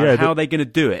comic. How are they going to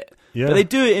do it? Yeah. But they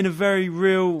do it in a very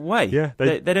real way. Yeah,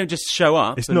 they don't just show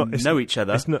up know each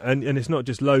other. It's not, and it's not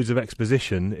just loads of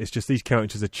exposition. It's just these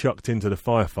characters are chucked into the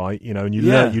firefight, and you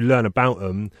learn about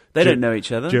them. They don't know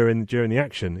each other during the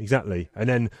action, exactly. And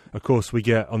then, of course, we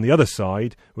get on the other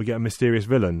side, we get a mysterious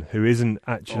villain who isn't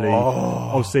actually.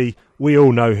 Obviously, we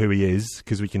all know who he is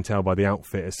because we can tell by the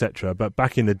outfit, etc. But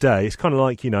back in the day, it's kind of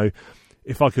like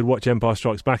if I could watch Empire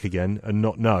Strikes Back again and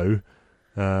not know.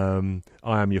 I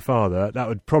Am Your Father, that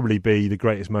would probably be the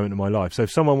greatest moment of my life. So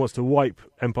if someone wants to wipe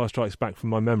Empire Strikes Back from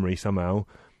my memory somehow,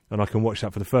 and I can watch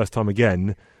that for the first time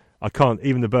again, I can't.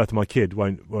 Even The Birth of My Kid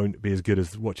won't be as good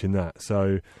as watching that.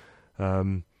 So,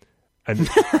 and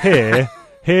here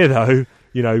though,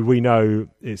 we know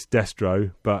it's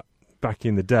Destro, but back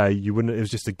in the day, you wouldn't. It was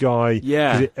just a guy.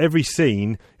 Yeah. Every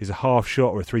scene is a half shot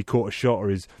or a 3/4 shot, or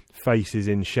his face is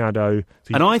in shadow.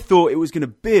 So and I thought it was going to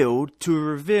build to a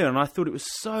reveal, and I thought it was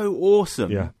so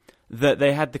awesome that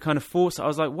they had the kind of force. I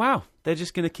was like, wow, they're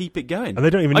just going to keep it going. And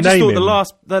they don't even name I just thought him.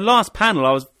 the last panel,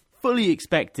 I was fully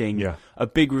expecting a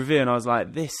big reveal, and I was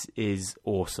like, this is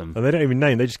awesome. And they don't even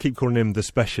name. They just keep calling him the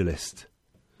Specialist.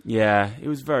 Yeah, it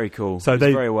was very cool. So it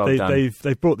was very well done.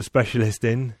 They've brought the Specialist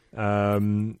in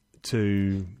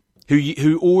to.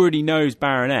 Who already knows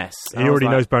Baroness. He already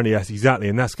knows Baroness, exactly,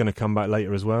 and that's going to come back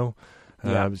later as well.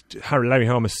 Larry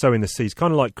Hama's sowing the seeds,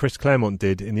 kind of like Chris Claremont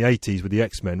did in the 80s with the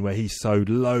X-Men, where he sowed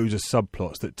loads of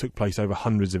subplots that took place over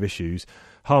hundreds of issues.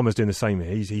 Hama's doing the same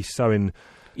here. He's sowing...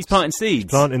 He's planting seeds.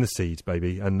 He's planting the seeds,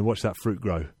 baby, and watch that fruit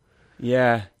grow.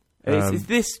 Yeah. Is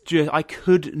this just? I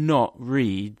could not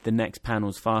read the next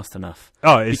panels fast enough.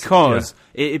 Because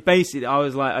it basically, I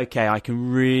was like, okay, I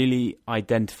can really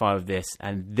identify with this,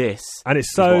 and it's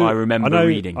so. Is what I remember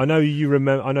reading. I know you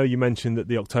remember. I know you mentioned that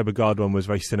the October Guard one was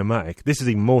very cinematic. This is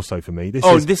even more so for me.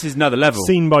 This is another level.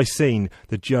 Scene by scene,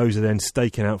 the Joes are then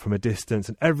staking out from a distance,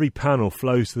 and every panel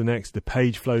flows to the next. The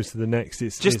page flows to the next.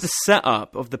 It's just the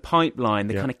setup of the pipeline,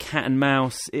 the kind of cat and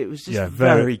mouse. It was just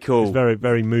very cool. It's very,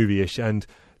 very movie-ish, and.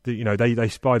 They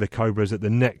spy the Cobras at the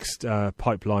next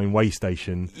pipeline way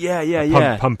station.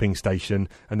 Pumping station,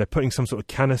 and they're putting some sort of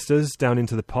canisters down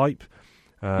into the pipe.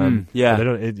 They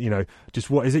don't,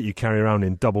 just what is it you carry around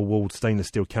in double-walled stainless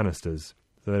steel canisters?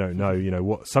 So they don't know,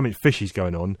 what something fishy's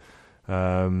going on.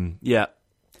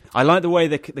 I like the way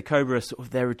the Cobra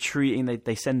they're retreating.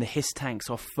 They send the hiss tanks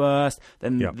off first,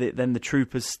 then the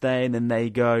troopers stay, and then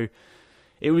they go.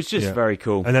 It was just very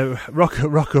cool. And then rock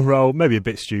and roll, maybe a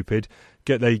bit stupid.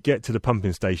 They get to the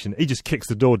pumping station. He just kicks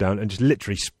the door down and just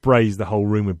literally sprays the whole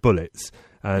room with bullets.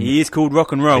 And he is called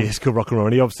Rock and Roll. He is called Rock and Roll.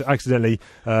 And he obviously accidentally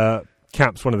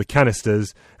caps one of the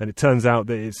canisters, and it turns out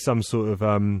that it's some sort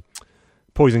of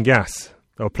poison gas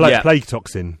or plague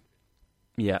toxin.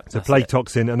 Yeah, it's a plague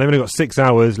toxin, and they've only got 6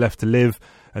 hours left to live,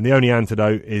 and the only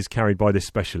antidote is carried by this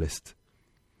Specialist.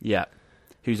 Yeah,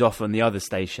 who's off on the other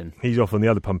station. He's off on the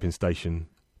other pumping station.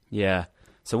 Yeah.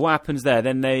 So what happens there?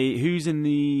 Then who's in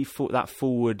that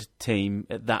forward team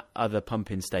at that other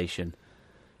pumping station?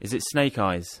 Is it Snake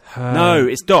Eyes? No,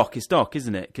 it's Doc. It's Doc,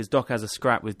 isn't it? Because Doc has a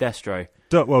scrap with Destro.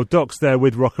 Doc's there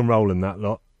with Rock and Roll and that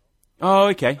lot. Oh,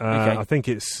 okay. I think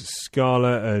it's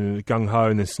Scarlet and Gung Ho,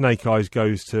 and then Snake Eyes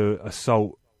goes to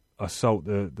assault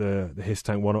the hiss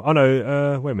tank one. Oh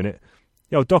no, wait a minute.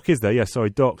 Yeah, Doc is there. Yeah,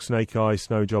 sorry, Doc, Snake Eyes,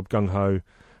 Snowjob, Gung Ho.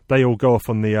 They all go off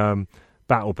on the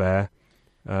Battle Bear.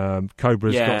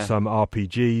 Cobra's got some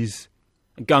RPGs.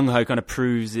 Gung Ho kind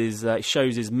of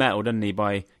shows his mettle, doesn't he,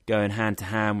 by going hand to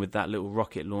hand with that little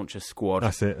rocket launcher squad.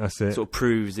 That's it. Sort of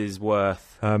proves his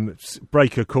worth.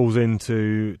 Breaker calls in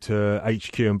to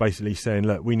HQ and basically saying,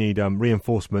 look, we need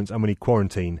reinforcements and we need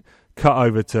quarantine. Cut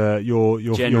over to your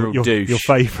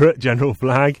favourite General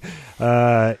Flag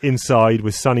inside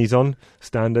with sunnies on,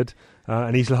 standard.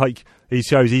 And he's like, he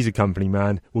shows he's a company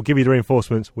man. We'll give you the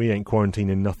reinforcements. We ain't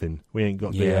quarantining nothing. We ain't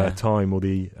got the time or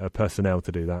the personnel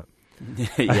to do that.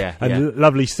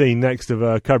 Lovely scene next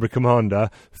of Cobra Commander,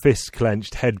 fists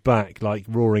clenched, head back, like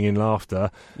roaring in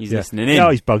laughter. He's listening in. Yeah,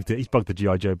 he's bugged it. He's bugged the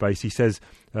G.I. Joe base. He says,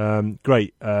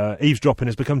 great, eavesdropping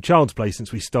has become child's play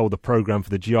since we stole the program for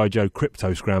the G.I. Joe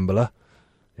Crypto Scrambler.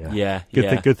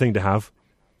 Good thing to have.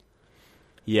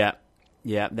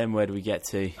 Yeah, then where do we get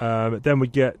to? Then we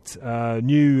get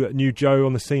new Joe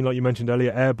on the scene, like you mentioned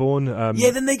earlier, Airborne.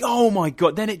 Then oh my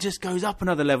God, then it just goes up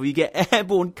another level. You get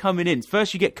Airborne coming in.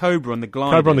 First you get Cobra on the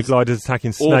gliders. Cobra on the gliders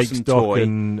attacking Snake, awesome Doc toy.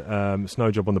 and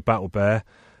Snowjob on the Battle Bear.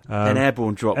 Then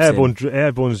Airborne drops in.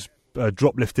 Airborne's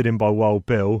drop lifted in by Wild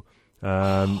Bill.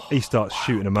 He starts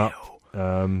shooting them up.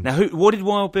 Now, what did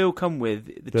Wild Bill come with?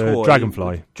 The toy?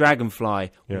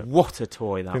 Dragonfly. Yeah. What a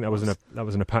toy that was. I think that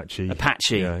was an Apache.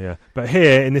 Apache. Yeah. But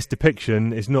here, in this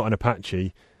depiction, it's not an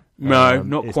Apache. No,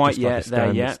 not it's quite just like yet a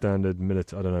there yet. Standard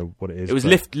military. I don't know what it is. It was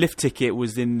lift ticket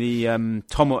was in the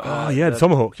Tomahawk. the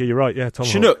Tomahawk. Yeah, you're right. Yeah,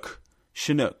 Tomahawk.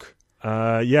 Chinook.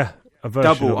 Yeah, a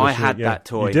version Double. of I the had yeah. that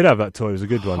toy. You did have that toy. It was a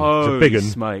good one. Holy It was a big one.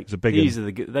 smoke. It was a big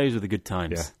one. Those were the good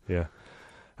times. Yeah.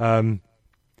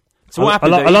 So what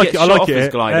happened? I like it. I like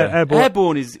it. Glider.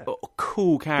 Airborne is a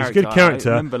cool character. He's a good character.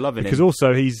 I remember loving because him.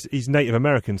 also he's Native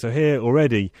American. So here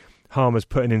already, Harmer's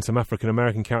putting in some African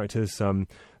American characters, some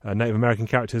Native American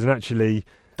characters, and actually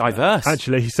diverse.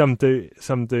 Actually, some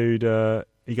dude.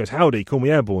 He goes, "Howdy, call me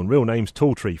Airborne. Real name's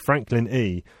Talltree, Franklin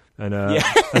E." And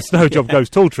Snowjob goes,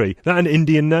 "Talltree, that an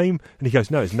Indian name?" And he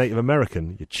goes, "No, it's Native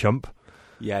American. You chump."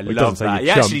 Yeah, well, love that. He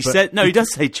actually said, no, he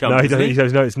does say chump. No, he doesn't. He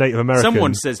says, "No, it's Native American."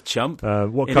 Someone says chump.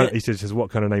 He says,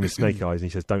 "What kind of name is Snake Eyes?" And he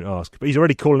says, "Don't ask." But he's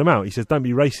already calling him out. He says, "Don't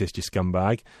be racist, you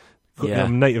scumbag." Yeah.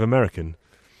 I'm Native American.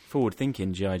 Forward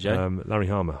thinking, G.I. Joe. Larry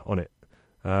Harmer on it.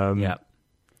 Yeah.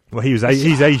 Well, he's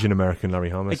Asian American,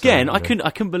 Larry Harmer. Again, so, I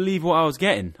couldn't believe what I was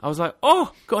getting. I was like,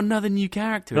 oh, got another new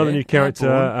character. Another new character.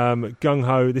 Gung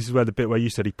Ho. This is where the bit where you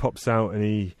said he pops out and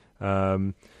he.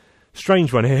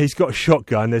 Strange one here. He's got a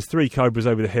shotgun. There's 3 cobras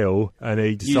over the hill, and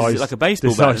he decides like a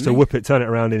baseball bat, to whip it, turn it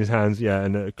around in his hands,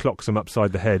 and clocks them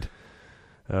upside the head.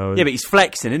 Yeah, but he's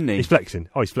flexing, isn't he? He's flexing.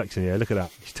 Oh, he's flexing. Yeah, look at that.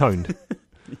 He's toned.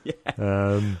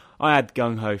 Yeah. I had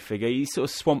Gung Ho figure. He's sort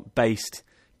of swamp-based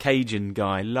Cajun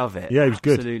guy. Love it. Yeah, he was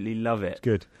good. Absolutely love it.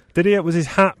 Good. Did he? Was his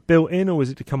hat built in, or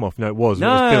was it to come off? No, it was. No,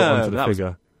 it was built onto the figure.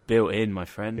 Was built in, my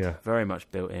friend. Yeah, very much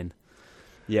built in.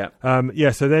 Yeah.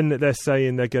 So then they're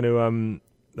saying they're going to.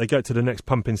 They go to the next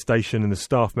pumping station, and the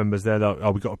staff members there.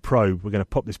 We've got a probe. We're going to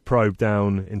pop this probe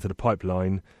down into the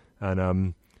pipeline,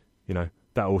 and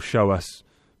that will show us,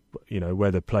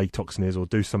 where the plague toxin is, or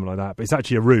do something like that. But it's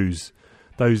actually a ruse.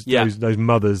 Those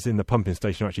mothers in the pumping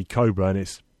station are actually Cobra, and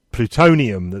it's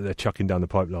plutonium that they're chucking down the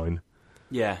pipeline.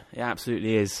 Yeah, it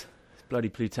absolutely is. It's bloody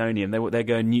plutonium. They're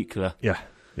going nuclear. Yeah.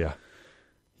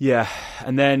 Yeah,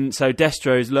 and then, so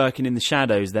Destro's lurking in the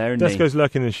shadows there, isn't he? Destro's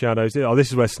lurking in the shadows. Oh, this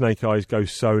is where Snake Eyes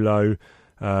goes solo.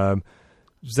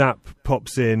 Zap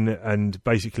pops in and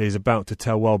basically is about to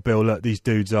tell Wild Bill, look, these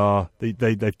dudes are...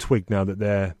 They've twigged now that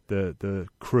they're the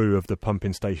crew of the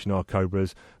pumping station are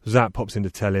Cobras. Zap pops in to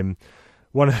tell him.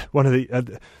 One of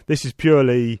the... this is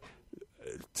purely,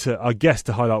 to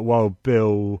highlight Wild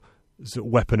Bill's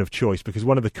weapon of choice, because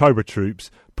one of the Cobra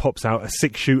troops pops out a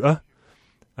 6-shooter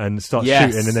and starts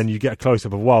shooting, and then you get a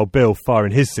close-up of Wild Bill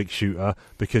firing his 6-shooter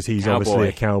because he's obviously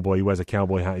a cowboy. He wears a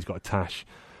cowboy hat. He's got a tash.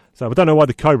 So I don't know why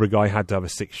the Cobra guy had to have a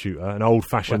 6-shooter, an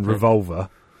old-fashioned revolver.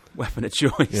 Weapon of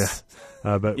choice.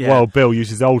 Yeah. But Wild Bill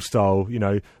uses old-style,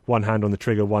 one hand on the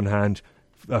trigger, one hand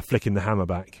flicking the hammer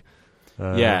back.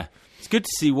 Yeah. It's good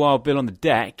to see Wild Bill on the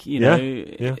deck, in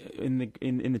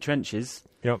the trenches.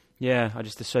 Yep. Yeah, I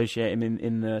just associate him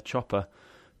in the chopper.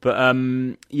 But,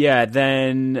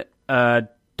 then...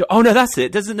 oh no, that's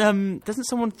it. Doesn't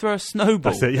someone throw a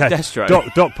snowball? That's it. Yeah. Destro.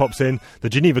 Doc pops in. The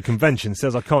Geneva Convention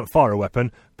says I can't fire a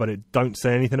weapon, but it don't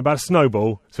say anything about a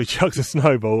snowball. So he chucks a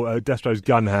snowball at Destro's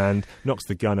gun hand, knocks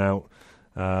the gun out,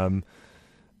 and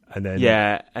then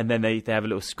they have a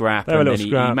little scrap.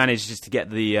 He manages to get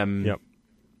the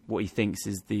what he thinks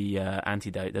is the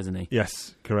antidote, doesn't he?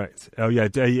 Yes, correct. Oh yeah,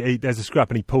 there's a scrap,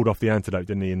 and he pulled off the antidote,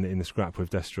 didn't he, in the scrap with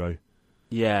Destro?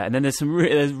 Yeah, and then there's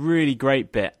there's a really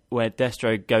great bit where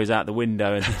Destro goes out the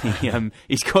window and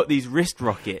he's got these wrist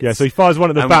rockets. Yeah, so he fires one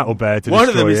at the Battle Bear to destroy it. One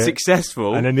of them is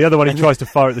successful. And then the other one he tries to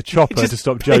fire at the chopper to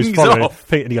stop Joe's firing.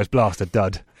 And he goes, blast, a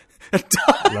dud. A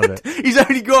dud? Love it. He's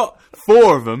only got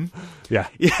 4 of them. Yeah.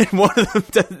 Yeah, one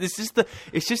of them it's just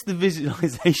the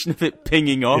visualisation of it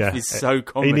pinging off is so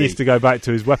comedy. He needs to go back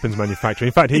to his weapons manufacturing.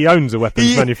 In fact, he owns a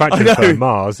weapons manufacturing firm,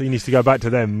 Mars. He needs to go back to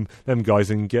them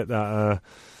guys and get that...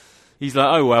 He's like,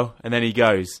 oh, well, and then he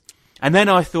goes. And then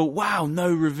I thought, wow,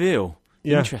 no reveal.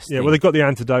 Yeah. Interesting. Yeah, well, they've got the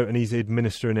antidote, and he's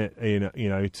administering it,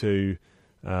 to...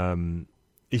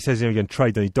 he says again,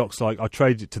 trade, and Doc's like, I'll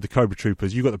trade it to the Cobra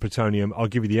Troopers. You got the plutonium, I'll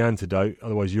give you the antidote,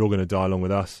 otherwise you're going to die along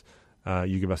with us.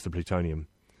 You give us the plutonium.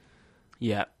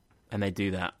 Yeah, and they do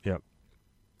that. Yeah.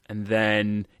 And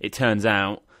then it turns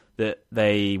out that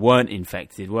they weren't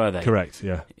infected, were they? Correct,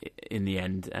 yeah. In the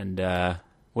end, and...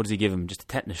 what does he give him? Just a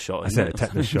tetanus shot? I said a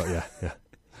tetanus shot, yeah.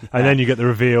 And then you get the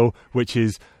reveal, which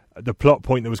is the plot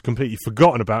point that was completely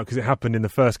forgotten about because it happened in the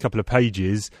first couple of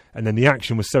pages, and then the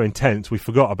action was so intense we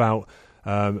forgot about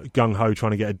Gung Ho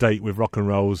trying to get a date with Rock and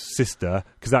Roll's sister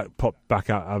because that popped back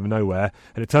out of nowhere,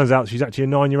 and it turns out she's actually a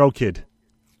 9-year-old kid.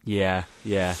 Yeah,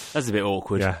 that's a bit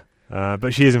awkward. Yeah,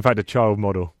 but she is in fact a child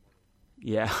model.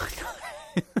 Yeah.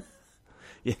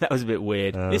 Yeah, that was a bit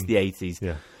weird. It's the 80s.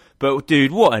 Yeah. But,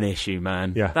 dude, what an issue,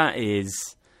 man. Yeah. That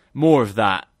is more of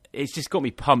that. it's just got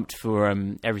me pumped for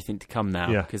everything to come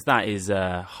now, because that is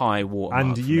a high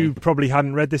watermark. And you probably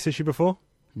hadn't read this issue before?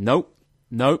 Nope.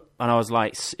 And I was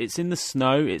like, it's in the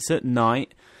snow, it's at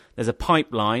night, there's a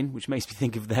pipeline, which makes me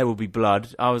think of There Will Be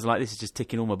Blood. I was like, this is just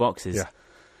ticking all my boxes. Yeah.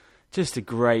 Just a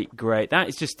great. That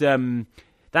is just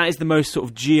that is the most sort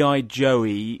of G.I.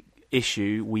 Joey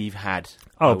issue we've had.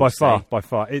 Oh, by far.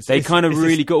 They kind of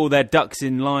really got all their ducks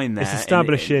in line there. It's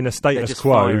establishing a status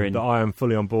quo that I am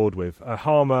fully on board with.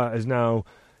 Harmer is now,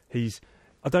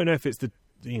 I don't know if it's the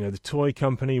toy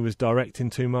company was directing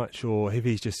too much, or if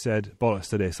he's just said, bollocks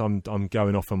to this, I'm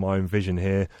going off on my own vision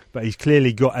here. But he's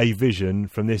clearly got a vision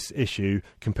from this issue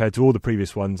compared to all the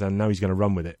previous ones, and now he's going to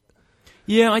run with it.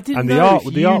 Yeah, I didn't know.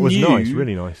 And the art was nice,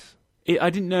 really nice.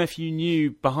 I didn't know if you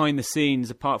knew behind the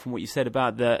scenes, apart from what you said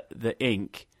about the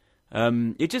ink.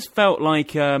 It just felt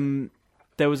like there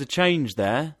was a change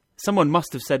there. Someone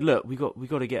must have said, "Look, we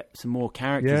got to get some more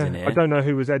characters in here." I don't know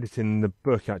who was editing the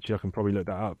book. Actually, I can probably look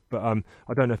that up. But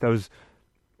I don't know if there was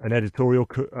an editorial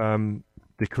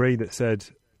decree that said,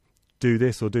 "Do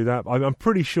this or do that." I'm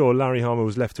pretty sure Larry Hama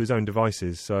was left to his own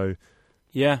devices. So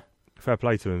yeah. Fair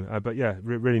play to him. But yeah,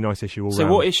 really nice issue all round. So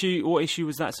what issue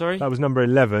was that, sorry? That was number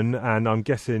 11, and I'm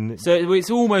guessing... So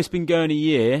it's almost been going a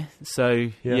year, so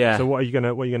yeah. So what are you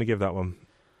gonna give that one?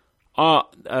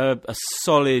 A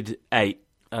solid 8.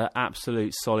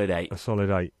 Absolute solid 8. A solid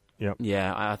 8, yep.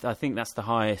 Yeah, I think that's the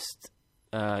highest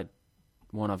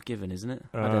one I've given, isn't it?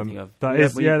 I don't think I've...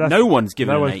 No one's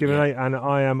given an 8. No one's given an 8, and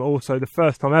I am also, the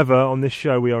first time ever on this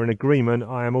show we are in agreement,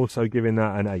 I am also giving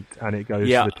that an 8, and it goes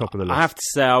to the top of the list. I have to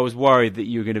say, I was worried that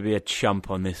you were going to be a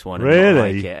chump on this one.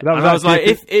 Really? And not like it. I was like,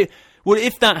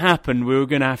 if that happened, we were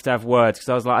going to have words, because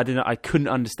I was like, I couldn't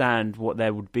understand what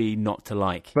there would be not to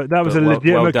like. But that was a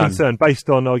legitimate concern, based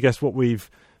on, I guess, what we've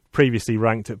previously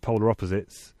ranked at polar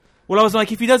opposites. Well, I was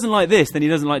like, if he doesn't like this, then he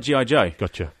doesn't like G.I. Joe.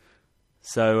 Gotcha.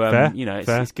 So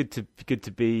it's good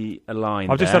to be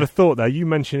aligned. I've just had a thought there. You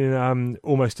mentioning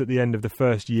almost at the end of the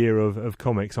first year of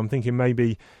comics. I'm thinking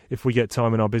maybe if we get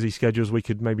time in our busy schedules, we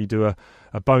could maybe do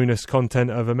a bonus content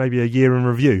of maybe a year in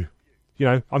review.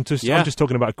 I'm just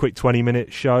talking about a quick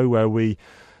 20-minute show where we,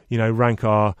 rank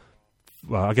our.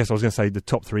 Well, I guess I was going to say the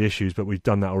top 3 issues, but we've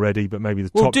done that already. But maybe the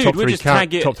top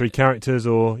 3 characters,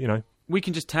 or we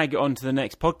can just tag it on to the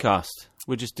next podcast.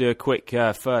 We'll just do a quick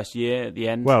first year at the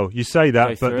end. Well, you say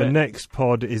that, but the next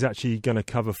pod is actually going to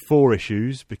cover 4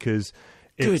 issues, because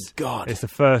it's the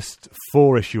first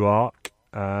 4-issue arc.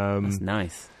 That's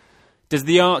nice. Does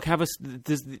the arc have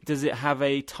does it have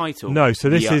a title? No. So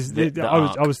this is.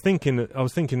 I was thinking that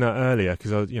earlier,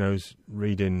 because I was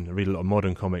read a lot of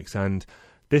modern comics, and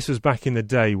this was back in the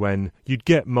day when you'd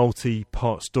get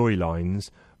multi-part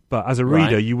storylines, but as a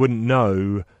reader you wouldn't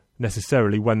know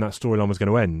necessarily when that storyline was going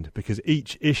to end, because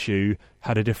each issue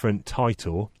had a different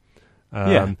title,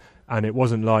 and it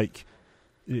wasn't like,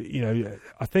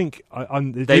 I think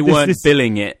they weren't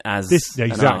billing it as this.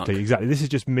 Exactly. This is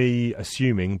just me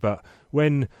assuming, but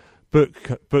when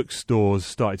bookstores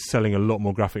started selling a lot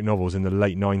more graphic novels in the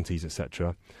late 90s,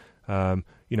 etc.,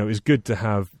 it was good to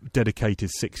have dedicated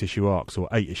 6-issue arcs or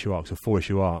 8-issue arcs or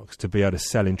 4-issue arcs to be able to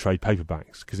sell in trade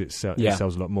paperbacks, because it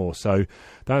sells a lot more. So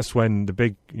that's when the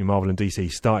big Marvel and DC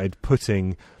started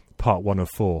putting part 1 of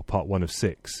 4, part 1 of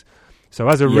 6. So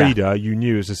as a reader, you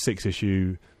knew it was a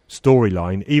 6-issue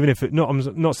storyline, even if I'm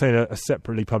not saying a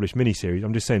separately published miniseries.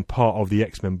 I'm just saying part of the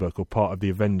X-Men book or part of the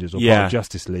Avengers or part of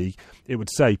Justice League. It would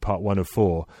say part 1 of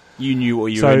 4. You knew what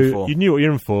you were in for. You knew what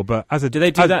you're in for, but do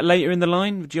they do that later in the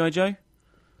line with G.I. Joe?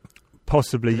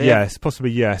 Possibly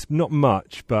yes. Not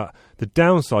much, but the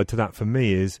downside to that for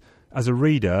me is, as a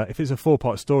reader, if it's a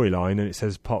 4-part storyline and it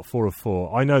says part 4 of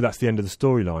 4, I know that's the end of the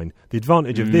storyline. The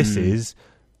advantage of this is,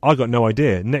 I got no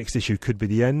idea. Next issue could be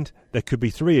the end. There could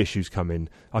be 3 issues coming.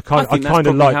 I kind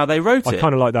of like how they wrote it. I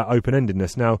kind of like that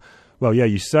open-endedness. Now, well, yeah,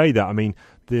 you say that. I mean,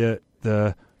 the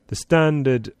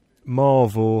standard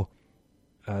Marvel,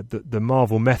 the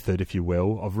Marvel method, if you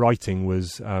will, of writing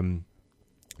was the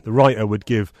writer would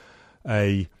give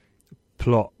a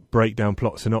plot breakdown,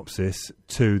 plot synopsis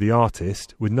to the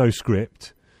artist with no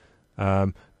script.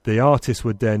 The artist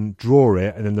would then draw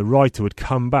it, and then the writer would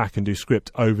come back and do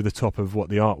script over the top of what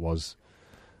the art was.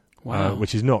 Wow.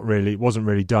 Which wasn't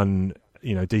really done,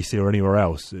 DC or anywhere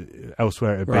else.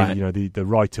 Elsewhere, it would be, the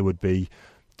writer would be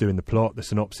doing the plot, the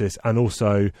synopsis, and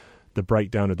also the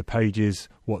breakdown of the pages,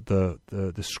 what the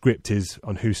script is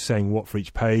on who's saying what for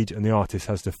each page, and the artist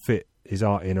has to fit his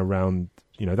art in around,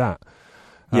 that.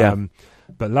 Yeah.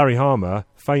 But Larry Hama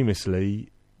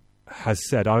famously has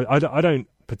said, I don't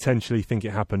potentially think it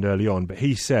happened early on, but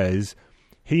he says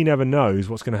he never knows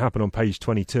what's going to happen on page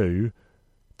 22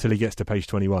 till he gets to page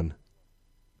 21.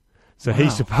 So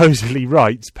he supposedly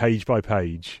writes page by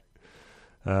page,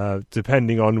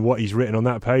 depending on what he's written on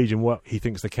that page and what he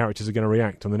thinks the characters are going to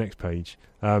react on the next page.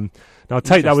 Now, I'll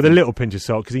take that with a little pinch of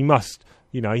salt, because he must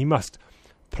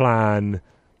plan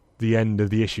the end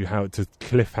of the issue, how to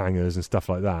cliffhangers and stuff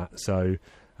like that. So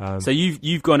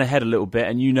you've gone ahead a little bit,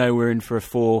 and we're in for a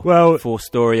four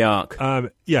story arc.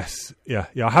 Yes, yeah.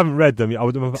 I haven't read them.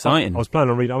 Exciting. I was planning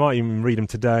on reading. I might even read them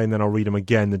today, and then I'll read them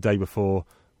again the day before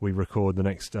we record the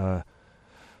next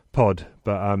pod.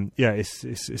 But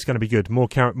it's going to be good. More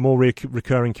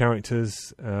recurring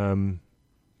characters. I'm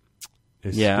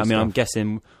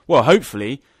guessing. Well,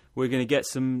 hopefully we're going to get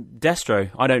some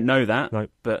Destro. I don't know that,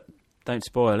 but don't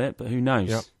spoil it. But who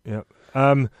knows? Yep.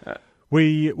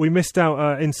 We missed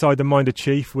out Inside the Mind of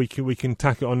Chief. We can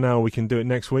tack it on now. We can do it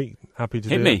next week. Happy to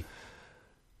hit me.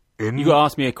 You got to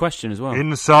ask me a question as well.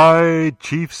 Inside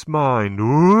Chief's mind.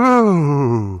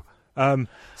 Ooh.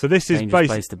 So this is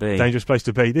dangerous place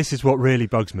to be. This is what really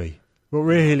bugs me.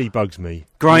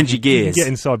 Grind your gears. You can get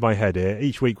inside my head here.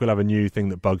 Each week we'll have a new thing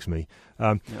that bugs me.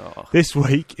 This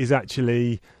week is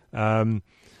actually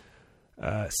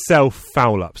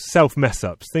self-foul-ups,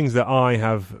 self-mess-ups, things that I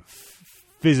have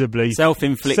visibly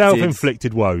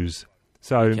self-inflicted woes.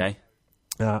 So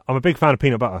I'm a big fan of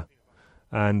peanut butter,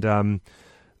 and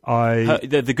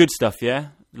the good stuff, yeah,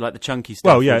 like the chunky stuff.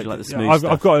 Well, yeah, like the smooth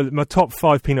stuff. I've got my top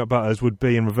 5 peanut butters would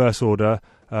be in reverse order.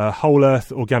 Whole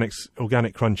Earth Organic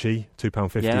Crunchy,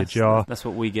 £2.50 a jar. That's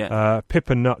what we get. Pip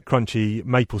and Nut Crunchy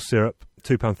Maple Syrup,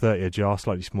 £2.30 a jar,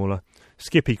 slightly smaller.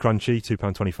 Skippy Crunchy,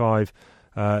 £2.25.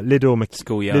 Lidl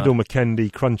McKendy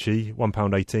Crunchy,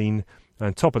 £1.18.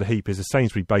 And top of the heap is a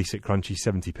Sainsbury Basic Crunchy,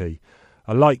 70p.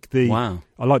 I like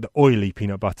the oily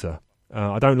peanut butter.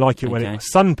 I don't like it when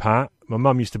Sunpat. My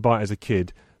mum used to buy it as a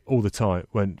kid all the time.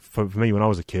 For me when I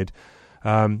was a kid,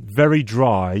 very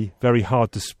dry, very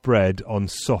hard to spread on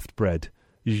soft bread.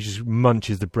 You just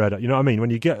munches the bread up. You know what I mean?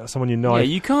 When you get some on your knife,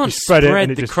 you can't spread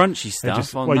the crunchy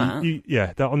stuff on that.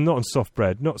 Not on soft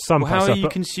bread. Not Sunpat. How are you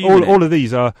consuming it? All of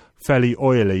these are fairly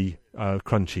oily.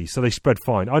 Crunchy, so they spread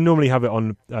fine. I normally have it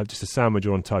on just a sandwich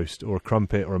or on toast or a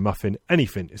crumpet or a muffin,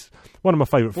 anything. It's one of my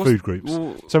favourite food groups.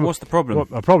 So what's the problem?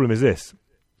 My problem is this.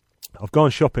 I've gone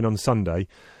shopping on Sunday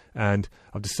and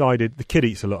I've decided the kid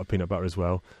eats a lot of peanut butter as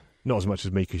well. Not as much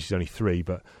as me because she's only 3,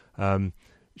 but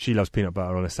she loves peanut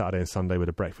butter on a Saturday and Sunday with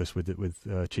a breakfast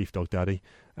with Chief Dog Daddy.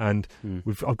 And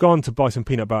I've gone to buy some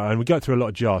peanut butter and we go through a lot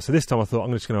of jars. So this time I thought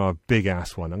I'm just going to have a big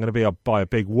ass one. I'm going to buy a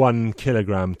big 1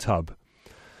 kilogram tub.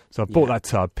 So I bought that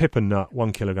tub, Pip and Nut,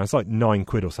 1 kilogram. It's like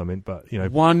 £9 or something, but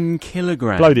 1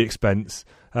 kilogram. Blow the expense.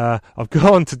 I've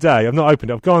gone today. I've not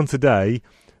opened it. I've gone today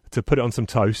to put it on some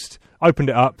toast. Opened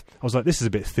it up. I was like, this is a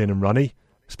bit thin and runny.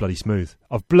 It's bloody smooth.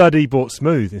 I've bloody bought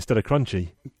smooth instead of crunchy.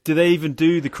 Do they even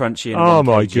do the crunchy? Oh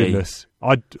my goodness!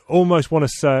 I almost want to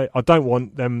say I don't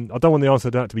want the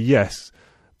answer to that to be yes,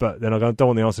 but then I don't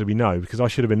want the answer to be no because I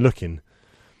should have been looking.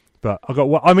 But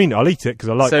I'll eat it because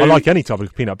I like any type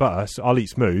of peanut butter. So I'll eat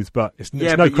smooth, but it's no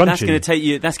crunchy.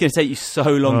 That's going to take you so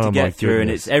long to get through,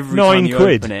 and it's every £9 time you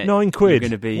open it.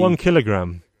 £9, 1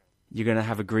 kilogram. You're going to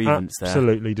have a grievance there.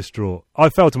 Absolutely distraught. I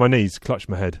fell to my knees, clutched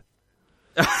my head.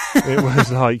 It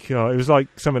was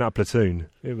like something out of Platoon.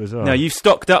 It was. No, you've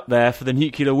stocked up there for the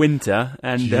nuclear winter,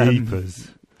 and jeepers.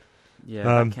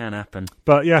 That can happen.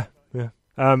 But yeah.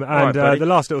 And the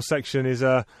last little section is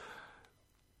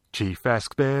Chief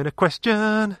asks Ben a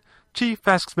question. Chief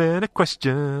asks Ben a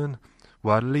question.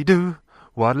 What'll he do?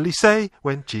 What'll he say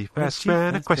when Chief asks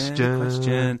Ben a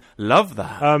question? Love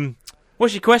that.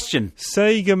 What's your question?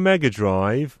 Sega Mega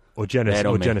Drive or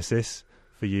Genesis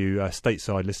for you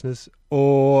stateside listeners,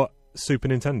 or Super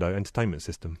Nintendo Entertainment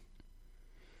System?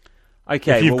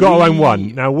 Okay, if you've got to own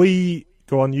one. Now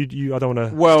go on. You I don't want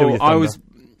to. Well,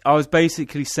 I was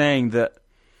basically saying that.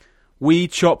 We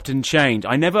chopped and changed.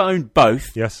 I never owned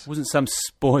both. Yes. Wasn't some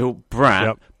spoiled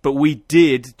brat. But we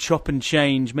did chop and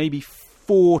change maybe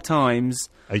 4 times.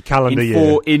 A calendar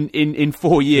year. In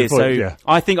 4 years.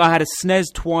 I think I had a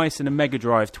SNES twice and a Mega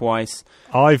Drive twice.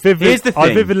 I vividly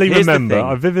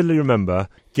remember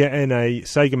getting a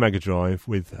Sega Mega Drive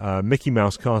with Mickey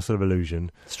Mouse Castle of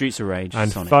Illusion. Streets of Rage.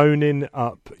 And Sonic. Phoning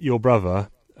up your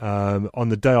brother on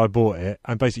the day I bought it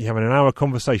and basically having an hour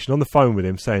conversation on the phone with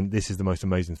him saying this is the most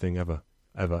amazing thing ever.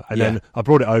 And then I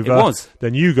brought it over. It was.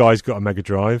 Then you guys got a Mega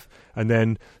Drive, and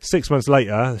then 6 months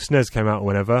later SNES came out or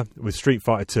whenever with Street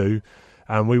Fighter 2,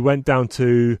 and we went down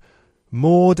to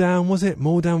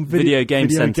Moordown Video Game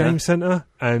Centre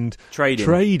and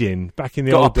trading back in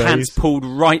the old days. Got our pants pulled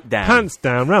right down. Pants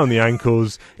down round the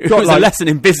ankles. It was a lesson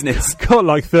in business. Got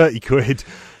like 30 quid.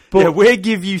 But we'll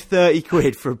give you 30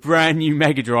 quid for a brand new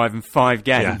Mega Drive and 5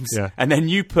 games. Yeah. And then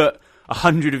you put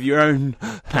 100 of your own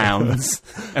pounds,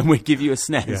 and we give you a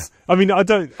SNES. Yeah. I mean, I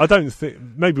don't think.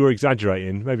 Maybe we're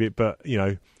exaggerating. Maybe, but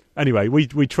Anyway, we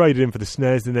traded in for the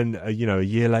SNES, and then a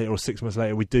year later or 6 months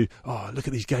later, we'd do. Oh, look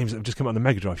at these games that have just come out on the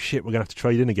Mega Drive. Shit, we're gonna have to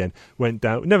trade in again. Went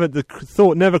down. The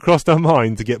thought never crossed our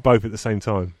mind to get both at the same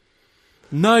time.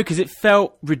 No, because it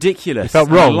felt ridiculous. It felt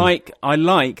wrong. I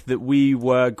like that we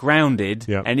were grounded,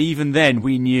 and even then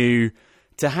we knew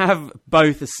to have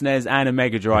both a SNES and a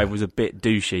Mega Drive was a bit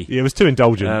douchey. Yeah, it was too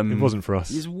indulgent. It wasn't for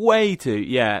us. It's way too.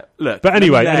 Yeah, look. But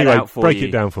anyway, break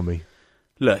it down for me.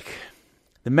 Look,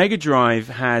 the Mega Drive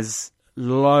has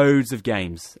loads of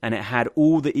games, and it had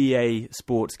all the EA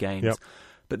sports games. Yep.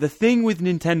 But the thing with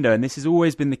Nintendo, and this has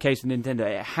always been the case with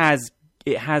Nintendo,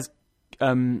 it has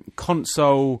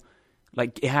console.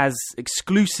 Like, it has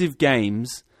exclusive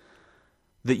games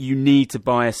that you need to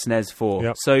buy a SNES for.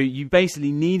 Yep. So you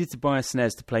basically needed to buy a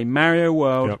SNES to play Mario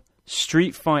World,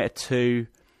 Street Fighter 2,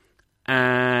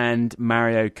 and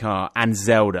Mario Kart, and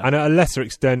Zelda. And at a lesser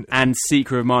extent... And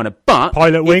Secret of Mana. But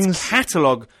Pilot Wings?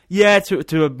 Catalogue,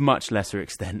 to a much lesser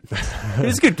extent.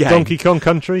 It's a good game. Donkey Kong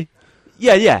Country?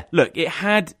 Yeah. Look,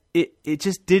 it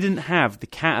just didn't have the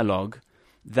catalogue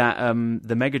that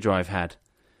the Mega Drive had.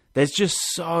 There's just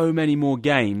so many more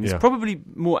games, probably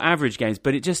more average games,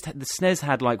 but the SNES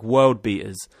had like world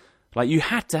beaters. Like, you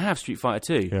had to have Street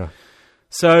Fighter 2. Yeah.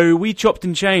 So we chopped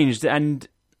and changed, and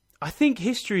I think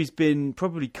history's been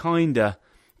probably kinder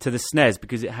to the SNES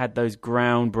because it had those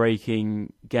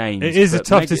groundbreaking games. It is a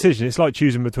tough decision. It's like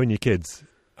choosing between your kids.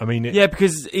 I mean...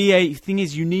 because EA... The thing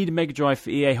is, you need a Mega Drive for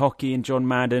EA Hockey and John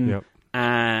Madden,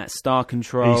 Star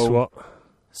Control, eSWAT.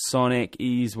 Sonic,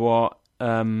 eSWAT,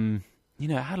 it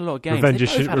had a lot of games. Revenge of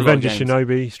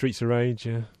Shinobi, Streets of Rage,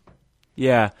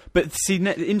 Yeah, but see,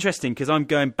 interesting, because I'm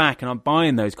going back and I'm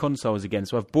buying those consoles again.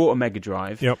 So I've bought a Mega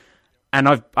Drive, and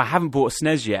I haven't bought a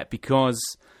SNES yet because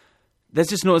there's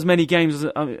just not as many games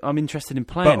as I'm interested in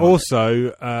playing. But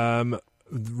also,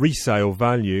 resale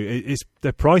value,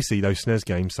 they're pricey, those SNES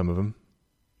games, some of them.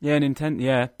 Yeah,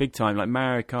 Nintendo, big time. Like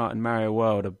Mario Kart and Mario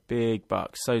World are big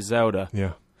bucks. So Zelda.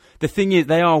 Yeah. The thing is,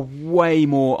 they are way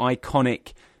more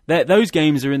iconic. Those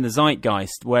games are in the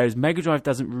zeitgeist, whereas Mega Drive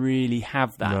doesn't really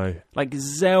have that. No. Like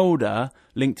Zelda,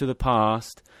 Link to the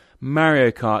Past,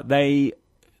 Mario Kart, they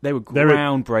were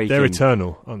groundbreaking. They're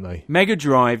eternal, aren't they? Mega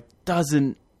Drive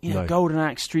doesn't, Golden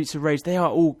Axe, Streets of Rage, they are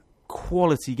all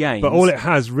quality games. But all it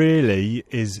has really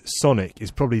is Sonic. Is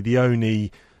probably the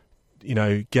only,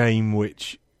 game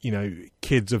which,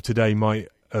 kids of today might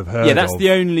have heard of. Yeah, that's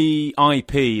the only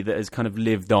IP that has kind of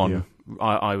lived on,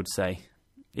 I would say.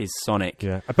 Is Sonic.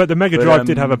 Yeah, but the Mega Drive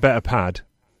did have a better pad.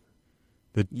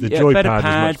 The joypad was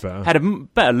much better. Had a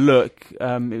better look.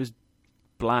 It was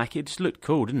black. It just looked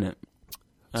cool, didn't it?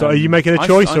 So are you making a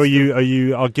choice, or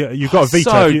you've got a veto?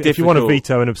 So if you want to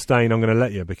veto and abstain, I'm going to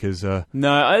let you because.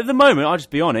 No, at the moment I'll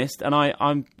just be honest, and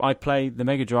I play the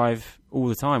Mega Drive all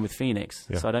the time with Phoenix,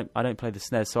 so I don't play the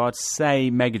SNES. So I'd say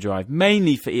Mega Drive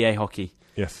mainly for EA Hockey.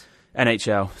 Yes.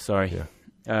 NHL. Sorry. Yeah.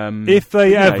 If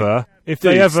they ever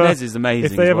SNES is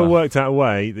amazing. If they ever worked out a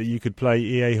way that you could play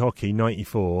EA Hockey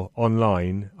 94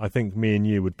 online, I think me and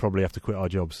you would probably have to quit our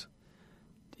jobs.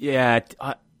 Yeah,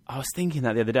 I was thinking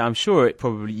that the other day. I'm sure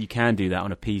you can do that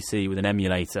on a PC with an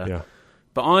emulator. Yeah.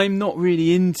 But I'm not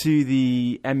really into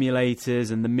the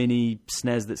emulators and the mini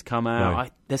SNES that's come out.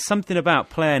 No. There's something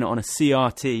about playing it on a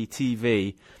CRT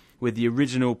TV with the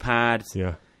original pad.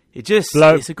 Yeah. It's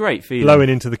a great feeling. Blowing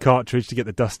into the cartridge to get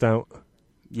the dust out.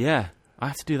 Yeah, I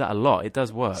have to do that a lot. It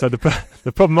does work. So the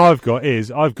problem I've got is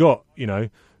the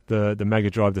Mega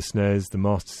Drive, the SNES, the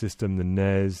Master System, the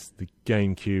NES, the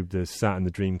GameCube, the Saturn,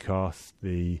 the Dreamcast.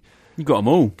 You got them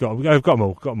all. I've got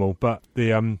them all. But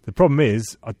the problem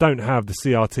is I don't have the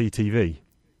CRT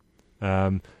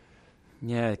TV.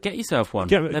 Yeah, get yourself one.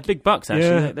 They're big bucks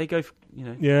actually. Yeah. They go.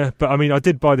 Yeah, but I mean, I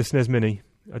did buy the SNES Mini.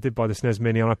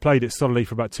 And I played it solidly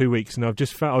for about 2 weeks, and I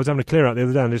was having a clear out the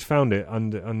other day and just found it in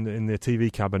the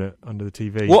TV cabinet under the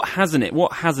TV. What hasn't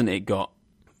it got?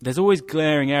 There's always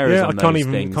glaring errors on those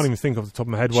things. I can't even think off the top of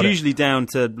my head. It's usually down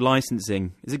to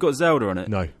licensing. Has it got Zelda on it?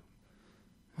 No.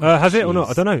 Has it or not?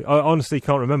 I don't know. I honestly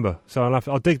can't remember. So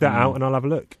I'll dig that out and I'll have a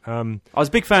look. I was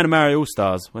a big fan of Mario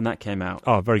All-Stars when that came out.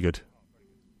 Oh, very good.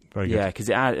 Very good. Yeah, because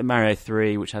it had Mario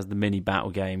 3, which has the mini battle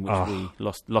game, which we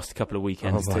lost a couple of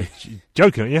weekends to.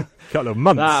 Joking, yeah? A couple of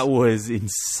months. That was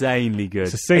insanely good.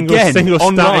 It's a single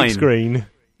static screen.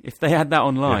 If they had that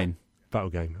online. Yeah. Battle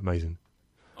game, amazing.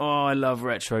 Oh, I love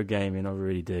retro gaming. I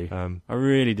really do. I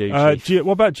really do.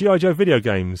 What about G.I. Joe video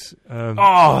games?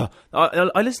 I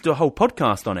listened to a whole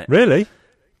podcast on it. Really?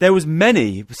 There was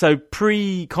many. So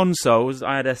pre-consoles,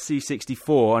 I had a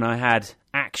C64 and I had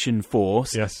Action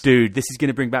Force. Yes. Dude, this is going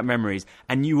to bring back memories.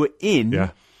 And you were in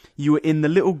the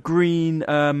little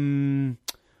green.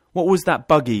 What was that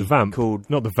buggy The Vamp. called?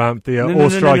 Not the Vamp, the No,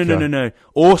 Striker. No.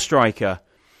 Ore Striker.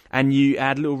 And you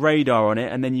had a little radar on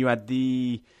it, and then you had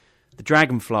the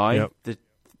Dragonfly,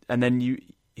 and then you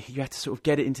had to sort of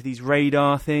get it into these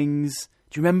radar things.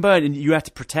 Do you remember? And you had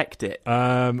to protect it.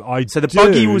 So the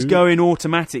buggy was going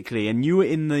automatically, and you were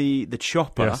in the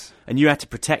chopper, and you had to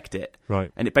protect it.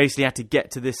 Right. And it basically had to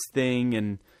get to this thing,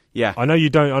 and yeah. I know you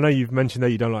don't. I know you've mentioned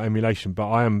that you don't like emulation, but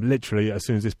I am literally, as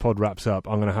soon as this pod wraps up,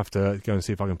 I'm going to have to go and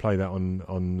see if I can play that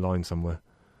online somewhere.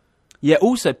 Yeah.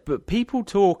 Also, but people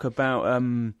talk about.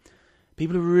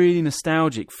 People are really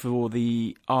nostalgic for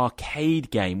the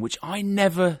arcade game, which I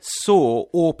never saw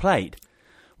or played.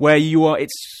 Where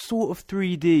it's sort of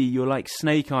 3D. You're like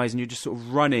Snake Eyes, and you're just sort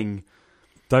of running.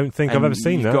 Don't think I've ever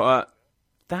seen that.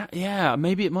 Yeah,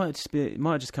 maybe it might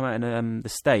have just come out in the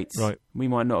States. Right. We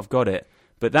might not have got it,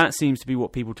 but that seems to be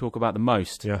what people talk about the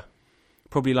most. Yeah.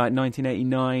 Probably like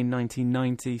 1989,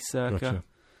 1990 circa. Gotcha.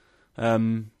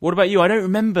 What about you? I don't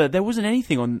remember. There wasn't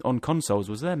anything on consoles,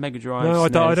 was there? Mega Drive. No,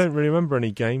 SNES? I don't really remember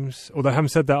any games. Although having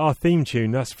said that, our theme tune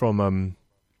that's from.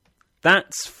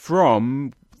 That's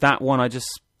from that one I just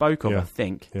spoke of. Yeah. I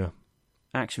think. Yeah.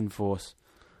 Action Force.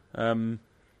 God,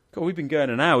 we've been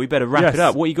going an hour. We better wrap it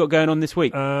up. What you got going on this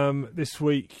week? This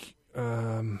week,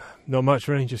 not much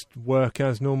really. Just work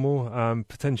as normal.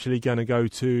 Potentially going to go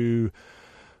to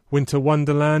Winter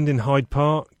Wonderland in Hyde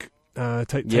Park.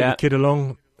 Take the kid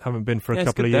along. Haven't been for a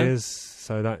couple of years,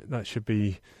 so that should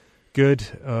be good.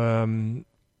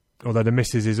 Although the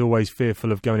missus is always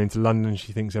fearful of going into London.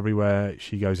 She thinks everywhere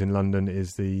she goes in London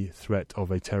is the threat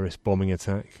of a terrorist bombing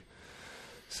attack.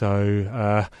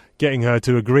 So getting her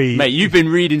to agree... Mate, you've been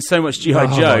reading so much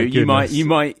G.I. Joe, you might...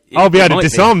 I'll be able to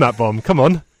disarm that bomb, come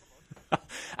on.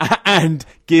 And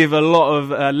give a lot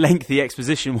of lengthy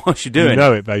exposition whilst you're doing it. You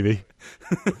know it, baby.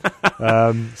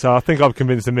 So I think I've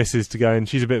convinced the missus to go in.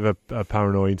 She's a bit of a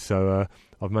paranoid, so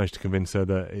I've managed to convince her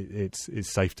that it's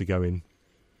safe to go in.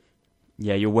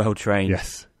 Yeah, you're well trained.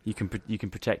 Yes, you can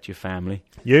protect your family.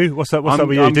 You? What's up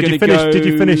with you? Did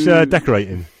you finish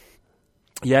decorating?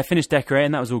 Yeah, I finished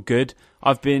decorating. That was all good.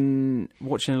 I've been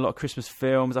watching a lot of Christmas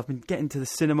films. I've been getting to the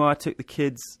cinema. I took the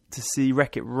kids to see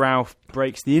Wreck-It Ralph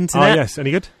Breaks the Internet. Oh yes, any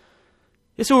good?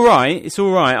 It's all right.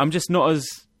 I'm just not as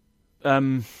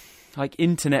like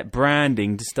internet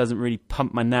branding just doesn't really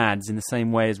pump my nads in the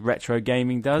same way as retro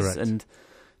gaming does. Correct. And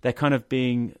they're kind of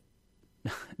being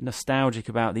nostalgic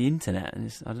about the internet, and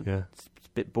it's a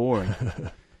bit boring.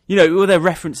 They're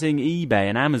referencing eBay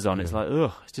and Amazon. It's like,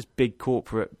 it's just big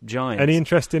corporate giants. Any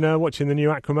interest in watching the new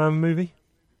Aquaman movie?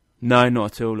 No,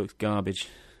 not at all. Looks garbage.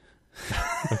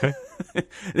 Okay.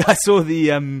 I saw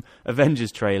the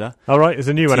Avengers trailer. All right, there's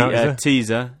a new one out, is there?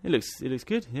 Teaser. It looks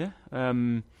good, yeah.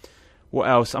 What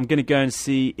else? I'm going to go and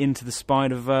see Into the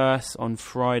Spider-Verse on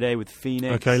Friday with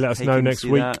Phoenix. Okay, let us know next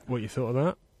week what you thought of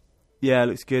that. Yeah, it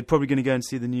looks good. Probably going to go and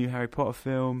see the new Harry Potter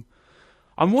film.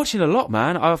 I'm watching a lot,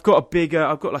 man. I've got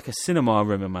like a cinema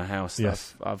room in my house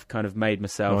that I've kind of made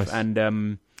myself. Nice.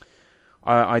 And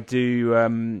I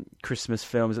do Christmas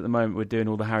films at the moment. We're doing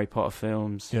all the Harry Potter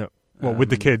films. Yeah. Well, with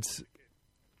the kids?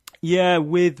 Yeah,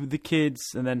 with the kids,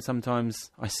 and then sometimes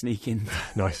I sneak in.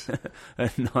 Nice.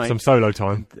 At night. Some solo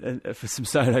time. For some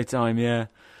solo time, yeah.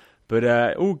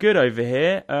 But all good over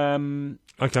here.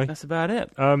 Okay. That's about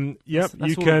it. Yep, that's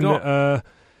you can...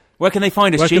 where can they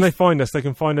find us, Where Chief? can they find us? They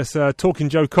can find us Talking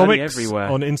Joe Comics everywhere.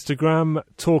 On Instagram,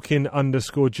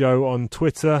 Talking_Joe on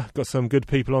Twitter. Got some good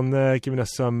people on there giving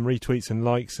us some retweets and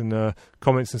likes and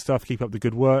comments and stuff. Keep up the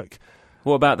good work.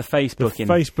 What about the Facebook?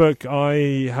 Facebook,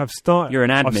 I have started... You're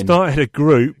an admin. I've started a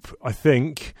group, I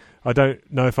think. I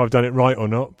don't know if I've done it right or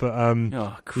not, but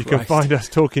you can find us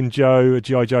Talking Joe, a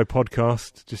G.I. Joe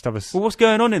podcast. Just have a... Well, what's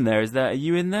going on in there? Are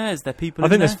you in there? Is there people in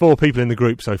there? I think there's 4 people in the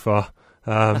group so far.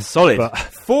 That's solid.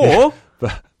 4?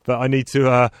 Yeah, but I need to...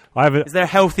 I haven't... Is there a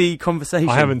healthy conversation?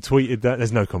 I haven't tweeted that.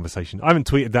 There's no conversation. I haven't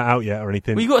tweeted that out yet or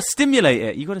anything. Well, you got to stimulate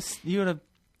it. You got to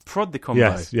prod the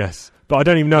convo. Yes. But I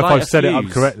don't even know if I've set it up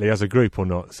correctly as a group or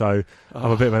not. So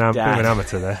I'm a bit of an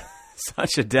amateur there.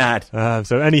 Such a dad.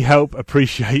 So any help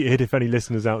appreciated. If any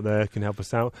listeners out there can help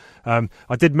us out.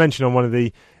 I did mention on one of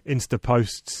the Insta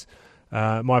posts,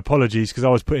 my apologies, because I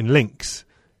was putting links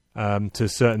to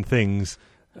certain things.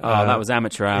 That was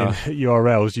amateur hour. In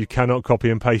URLs you cannot copy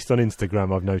and paste on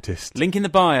Instagram, I've noticed. Link in the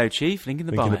bio, Chief. Link in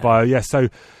the bio. Yes. So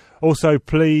also,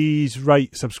 please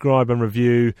rate, subscribe and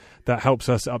review. That helps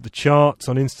us up the charts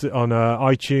on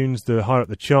iTunes. The higher up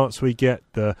the charts we get,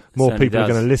 the more people are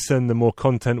going to listen, the more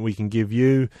content we can give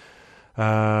you.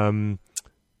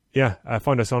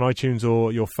 find us on iTunes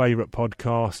or your favourite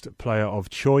podcast player of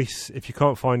choice. If you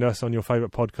can't find us on your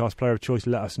favourite podcast player of choice,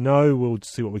 let us know. We'll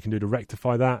see what we can do to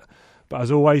rectify that. But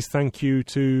as always, thank you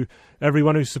to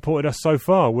everyone who's supported us so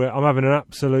far. I'm having an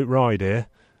absolute ride here.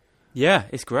 Yeah,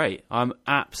 it's great. I'm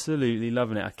absolutely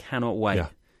loving it. I cannot wait. Yeah.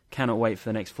 Cannot wait for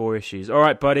the next 4 issues. All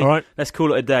right, buddy. All right. Let's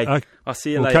call it a day. I'll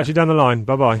see you later. We'll catch you down the line.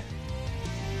 Bye-bye.